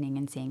understanding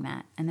and seeing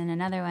that. And then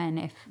another one,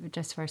 if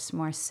just for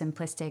more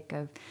simplistic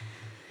of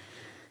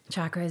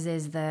chakras,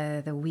 is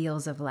the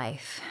Wheels of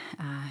Life.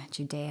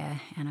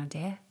 Judea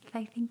Anodea,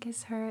 I think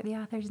is the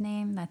author's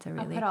name. That's a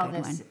really good one. I'll put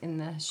all this in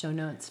the show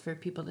notes for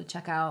people to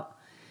check out.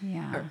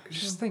 Yeah.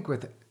 Just think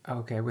with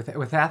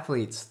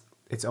athletes,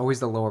 it's always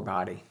the lower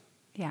body.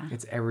 Yeah.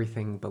 It's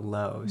everything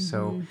below.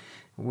 So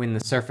when the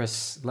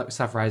surface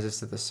stuff rises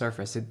to the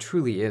surface, it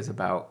truly is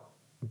about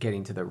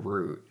getting to the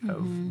root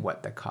of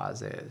what the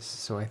cause is.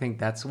 So I think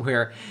that's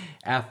where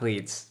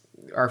athletes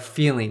are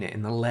feeling it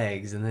in the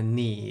legs and the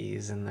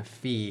knees and the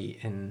feet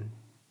and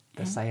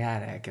the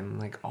sciatic and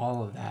like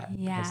all of that,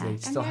 because they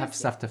still have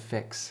stuff to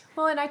fix.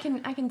 Well, and I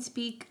can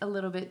speak a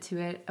little bit to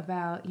it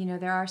about,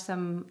 there are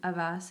some of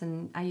us,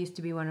 and I used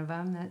to be one of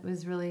them, that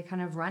was really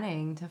kind of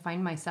running to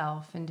find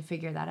myself and to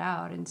figure that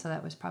out. And so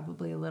that was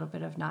probably a little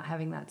bit of not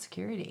having that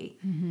security.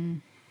 Mm-hmm.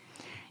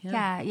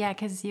 Yeah,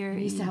 because I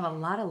used to have a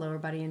lot of lower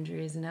body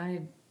injuries, and now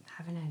I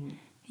haven't any.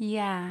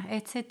 Yeah,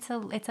 it's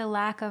a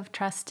lack of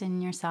trust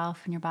in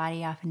yourself and your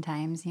body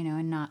oftentimes,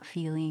 and not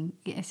feeling,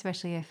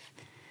 especially if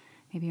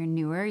maybe you're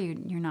newer,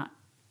 you're not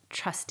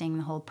trusting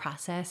the whole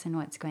process and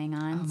what's going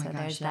on. So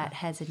there's that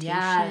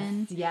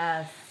hesitation.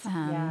 Yes.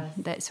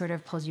 That sort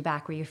of pulls you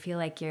back, where you feel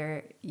like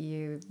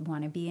you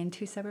want to be in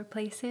two separate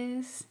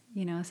places,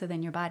 so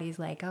then your body's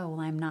like, oh, well,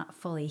 I'm not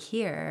fully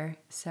here,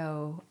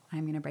 so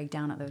I'm going to break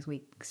down at those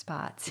weak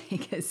spots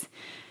because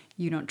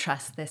you don't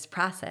trust this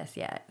process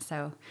yet.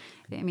 So,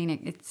 I mean,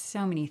 it's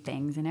so many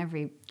things, and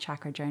every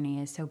chakra journey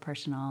is so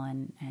personal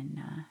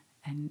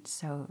and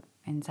so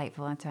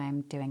insightful. That's why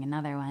I'm doing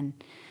another one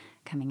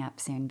coming up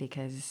soon,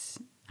 because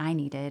I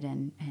need it,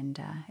 and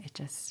it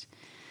just,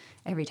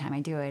 every time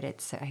I do it,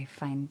 I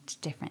find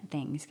different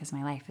things because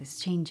my life is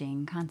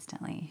changing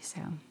constantly.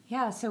 So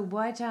So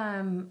what?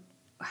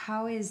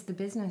 How is the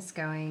business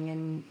going,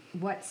 and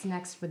what's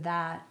next with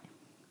that?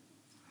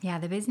 Yeah,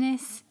 the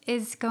business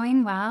is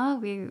going well.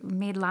 We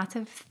made lots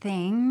of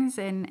things,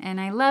 and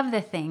I love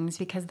the things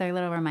because they're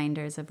little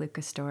reminders of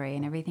Luca's story,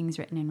 and everything's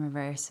written in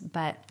reverse.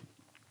 But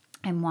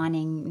I'm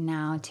wanting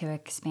now to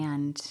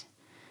expand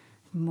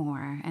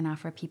more and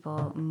offer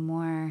people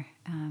more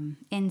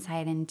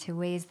insight into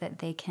ways that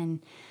they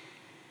can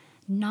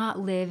not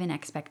live in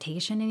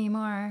expectation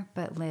anymore,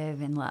 but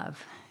live in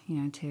love,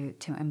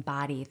 to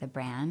embody the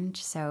brand.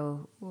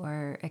 So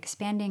we're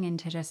expanding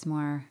into just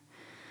more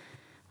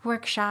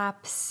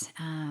workshops.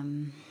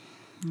 I'm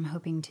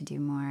hoping to do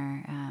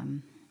more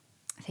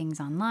things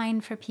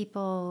online for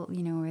people,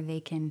 where they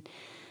can,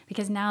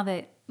 because now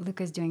that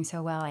Luca's doing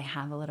so well, I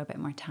have a little bit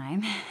more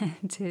time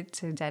to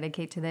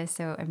dedicate to this.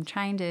 So I'm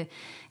trying to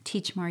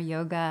teach more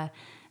yoga,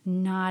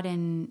 not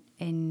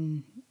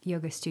in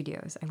yoga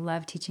studios. I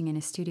love teaching in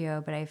a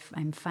studio, but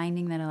I'm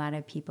finding that a lot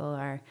of people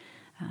are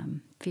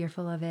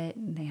fearful of it.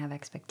 They have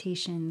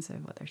expectations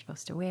of what they're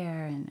supposed to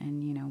wear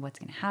and what's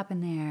going to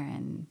happen there,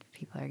 and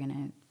people are going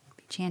to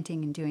be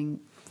chanting and doing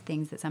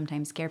things that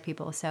sometimes scare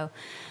people. So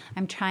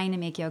I'm trying to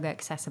make yoga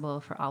accessible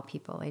for all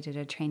people. I did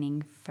a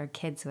training for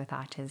kids with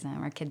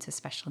autism or kids with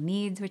special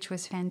needs, which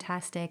was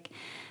fantastic.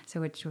 So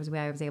which was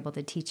where I was able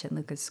to teach at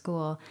Luca's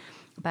school.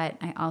 But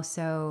I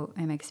also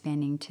am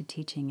expanding to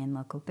teaching in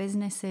local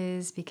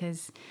businesses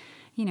because,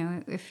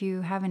 if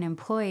you have an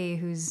employee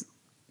who's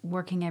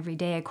working every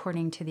day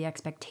according to the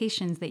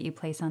expectations that you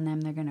place on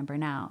them, they're going to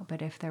burn out.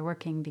 But if they're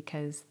working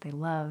because they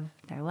love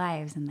their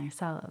lives and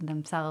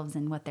themselves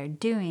and what they're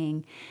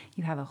doing,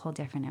 you have a whole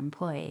different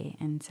employee.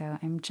 And so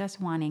I'm just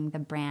wanting the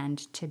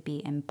brand to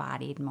be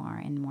embodied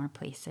more in more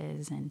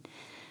places and,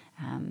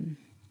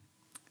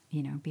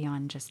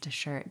 beyond just a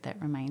shirt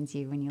that reminds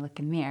you when you look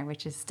in the mirror,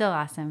 which is still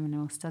awesome, and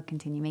we'll still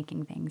continue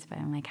making things. But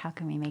I'm like, how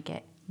can we make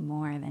it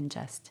more than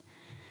just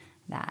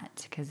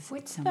that? Because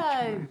what's so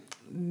much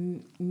more.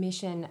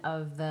 Mission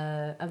of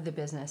the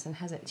business, and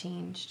has it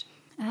changed?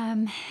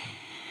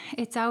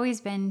 It's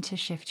always been to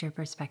shift your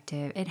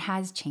perspective. It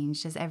has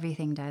changed, as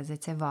everything does.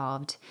 It's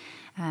evolved.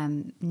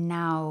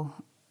 Now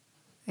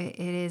it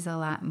is a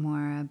lot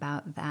more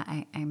about that.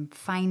 I'm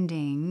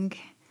finding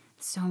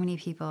so many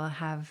people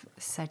have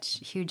such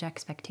huge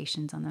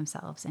expectations on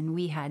themselves, and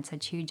we had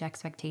such huge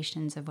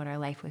expectations of what our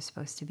life was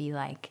supposed to be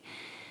like.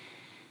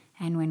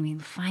 And when we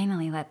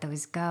finally let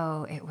those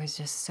go, it was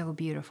just so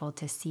beautiful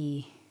to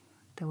see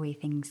the way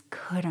things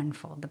could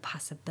unfold, the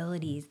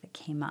possibilities that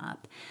came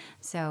up.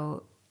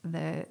 So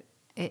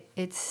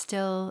it's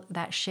still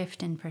that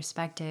shift in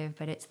perspective,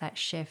 but it's that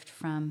shift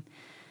from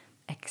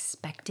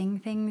expecting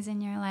things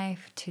in your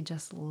life to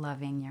just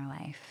loving your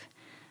life.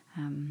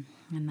 And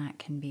that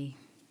can be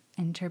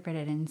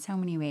interpreted in so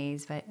many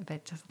ways,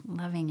 but just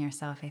loving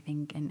yourself, I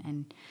think,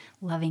 and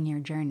loving your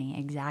journey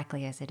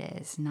exactly as it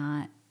is,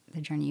 not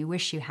the journey you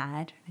wish you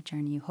had, the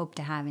journey you hope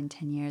to have in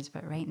 10 years,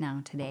 but right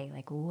now, today,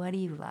 like, what do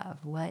you love?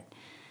 What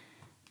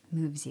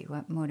moves you?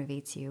 What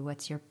motivates you?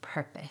 What's your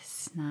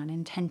purpose? Not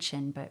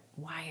intention, but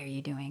why are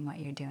you doing what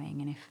you're doing?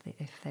 And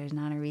if there's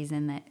not a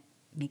reason that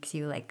makes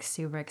you like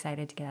super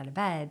excited to get out of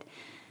bed,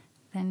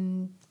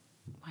 then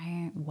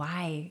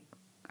why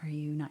are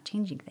you not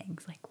changing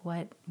things? Like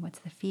what's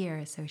the fear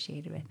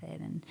associated with it?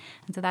 And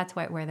so that's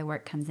where the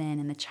work comes in,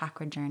 and the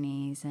chakra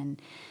journeys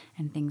and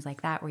things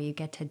like that, where you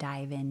get to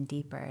dive in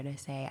deeper to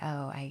say,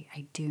 oh,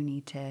 I do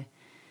need to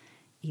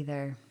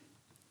either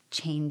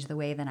change the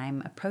way that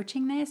I'm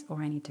approaching this,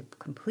 or I need to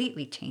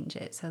completely change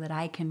it so that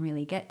I can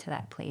really get to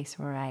that place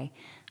where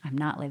I'm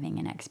not living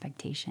in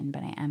expectation,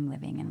 but I am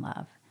living in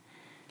love.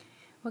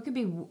 What could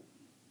be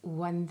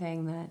one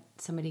thing that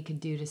somebody could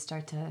do to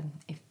start to,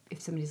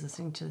 if somebody's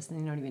listening to this and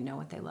they don't even know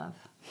what they love?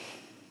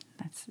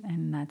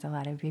 That's a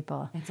lot of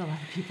people. It's a lot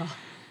of people.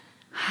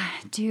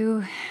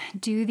 Do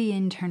the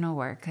internal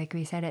work. Like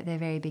we said at the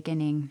very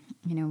beginning,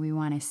 we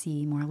want to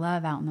see more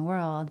love out in the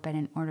world, but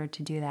in order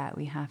to do that,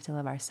 we have to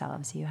love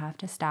ourselves. So you have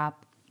to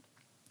stop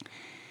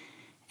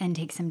and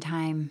take some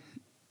time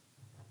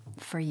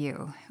for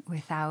you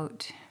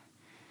without...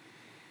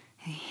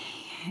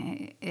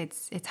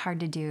 It's hard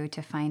to do,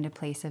 to find a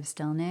place of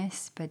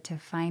stillness, but to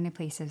find a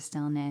place of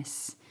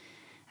stillness,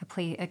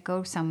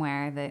 go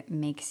somewhere that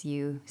makes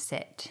you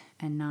sit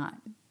and not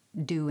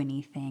do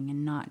anything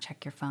and not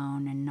check your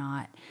phone and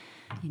not,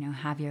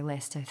 have your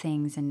list of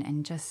things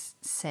and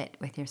just sit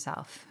with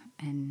yourself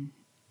and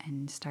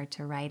start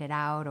to write it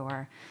out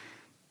or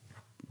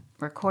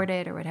record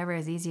it or whatever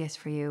is easiest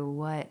for you.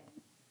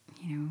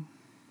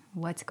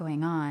 What's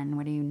going on?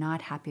 What are you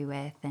not happy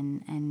with?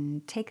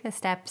 And take the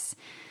steps.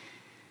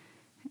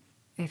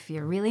 If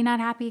you're really not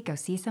happy, go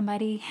see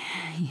somebody.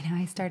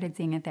 I started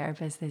seeing a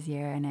therapist this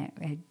year, and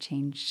it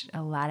changed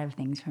a lot of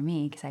things for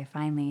me because I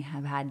finally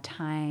have had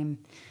time.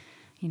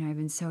 I've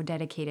been so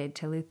dedicated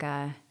to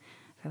Luca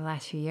for the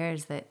last few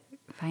years that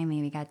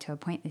finally we got to a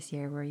point this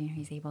year where,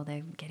 he's able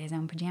to get his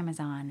own pajamas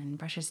on and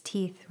brush his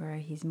teeth, where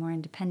he's more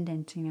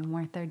independent,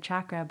 more third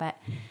chakra. But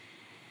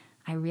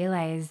I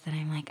realized that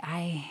I'm like,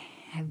 I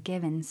have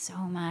given so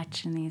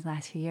much in these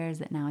last few years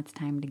that now it's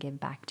time to give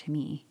back to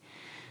me.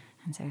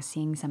 And so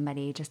seeing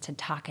somebody just to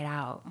talk it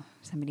out,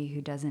 somebody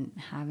who doesn't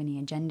have any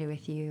agenda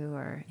with you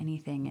or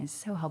anything, is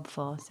so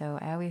helpful. So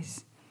I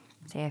always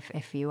say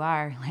if you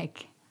are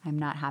like, I'm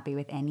not happy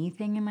with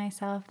anything in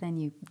myself, then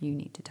you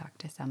need to talk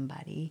to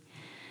somebody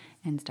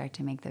and start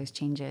to make those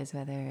changes,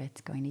 whether it's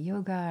going to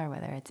yoga or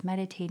whether it's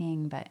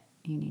meditating, but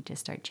you need to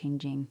start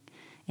changing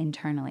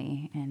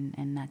internally,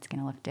 and that's going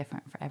to look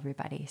different for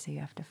everybody. So you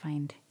have to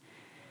find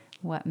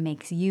what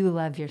makes you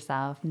love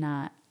yourself,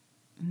 not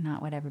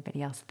what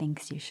everybody else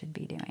thinks you should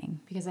be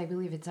doing. Because I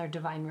believe it's our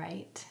divine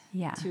right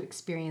to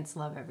experience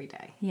love every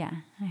day. Yeah,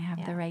 I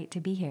have the right to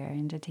be here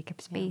and to take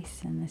up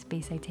space, and the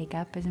space I take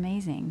up is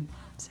amazing.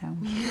 So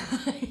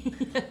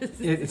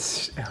It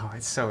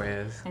so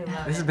is. I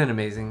love This it. has been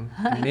amazing.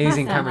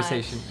 Amazing So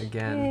conversation much.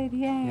 again. Good,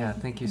 yay. Yeah,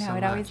 thank you so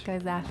it much. always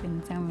goes off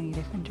in so many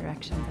different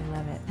directions. I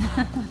love it.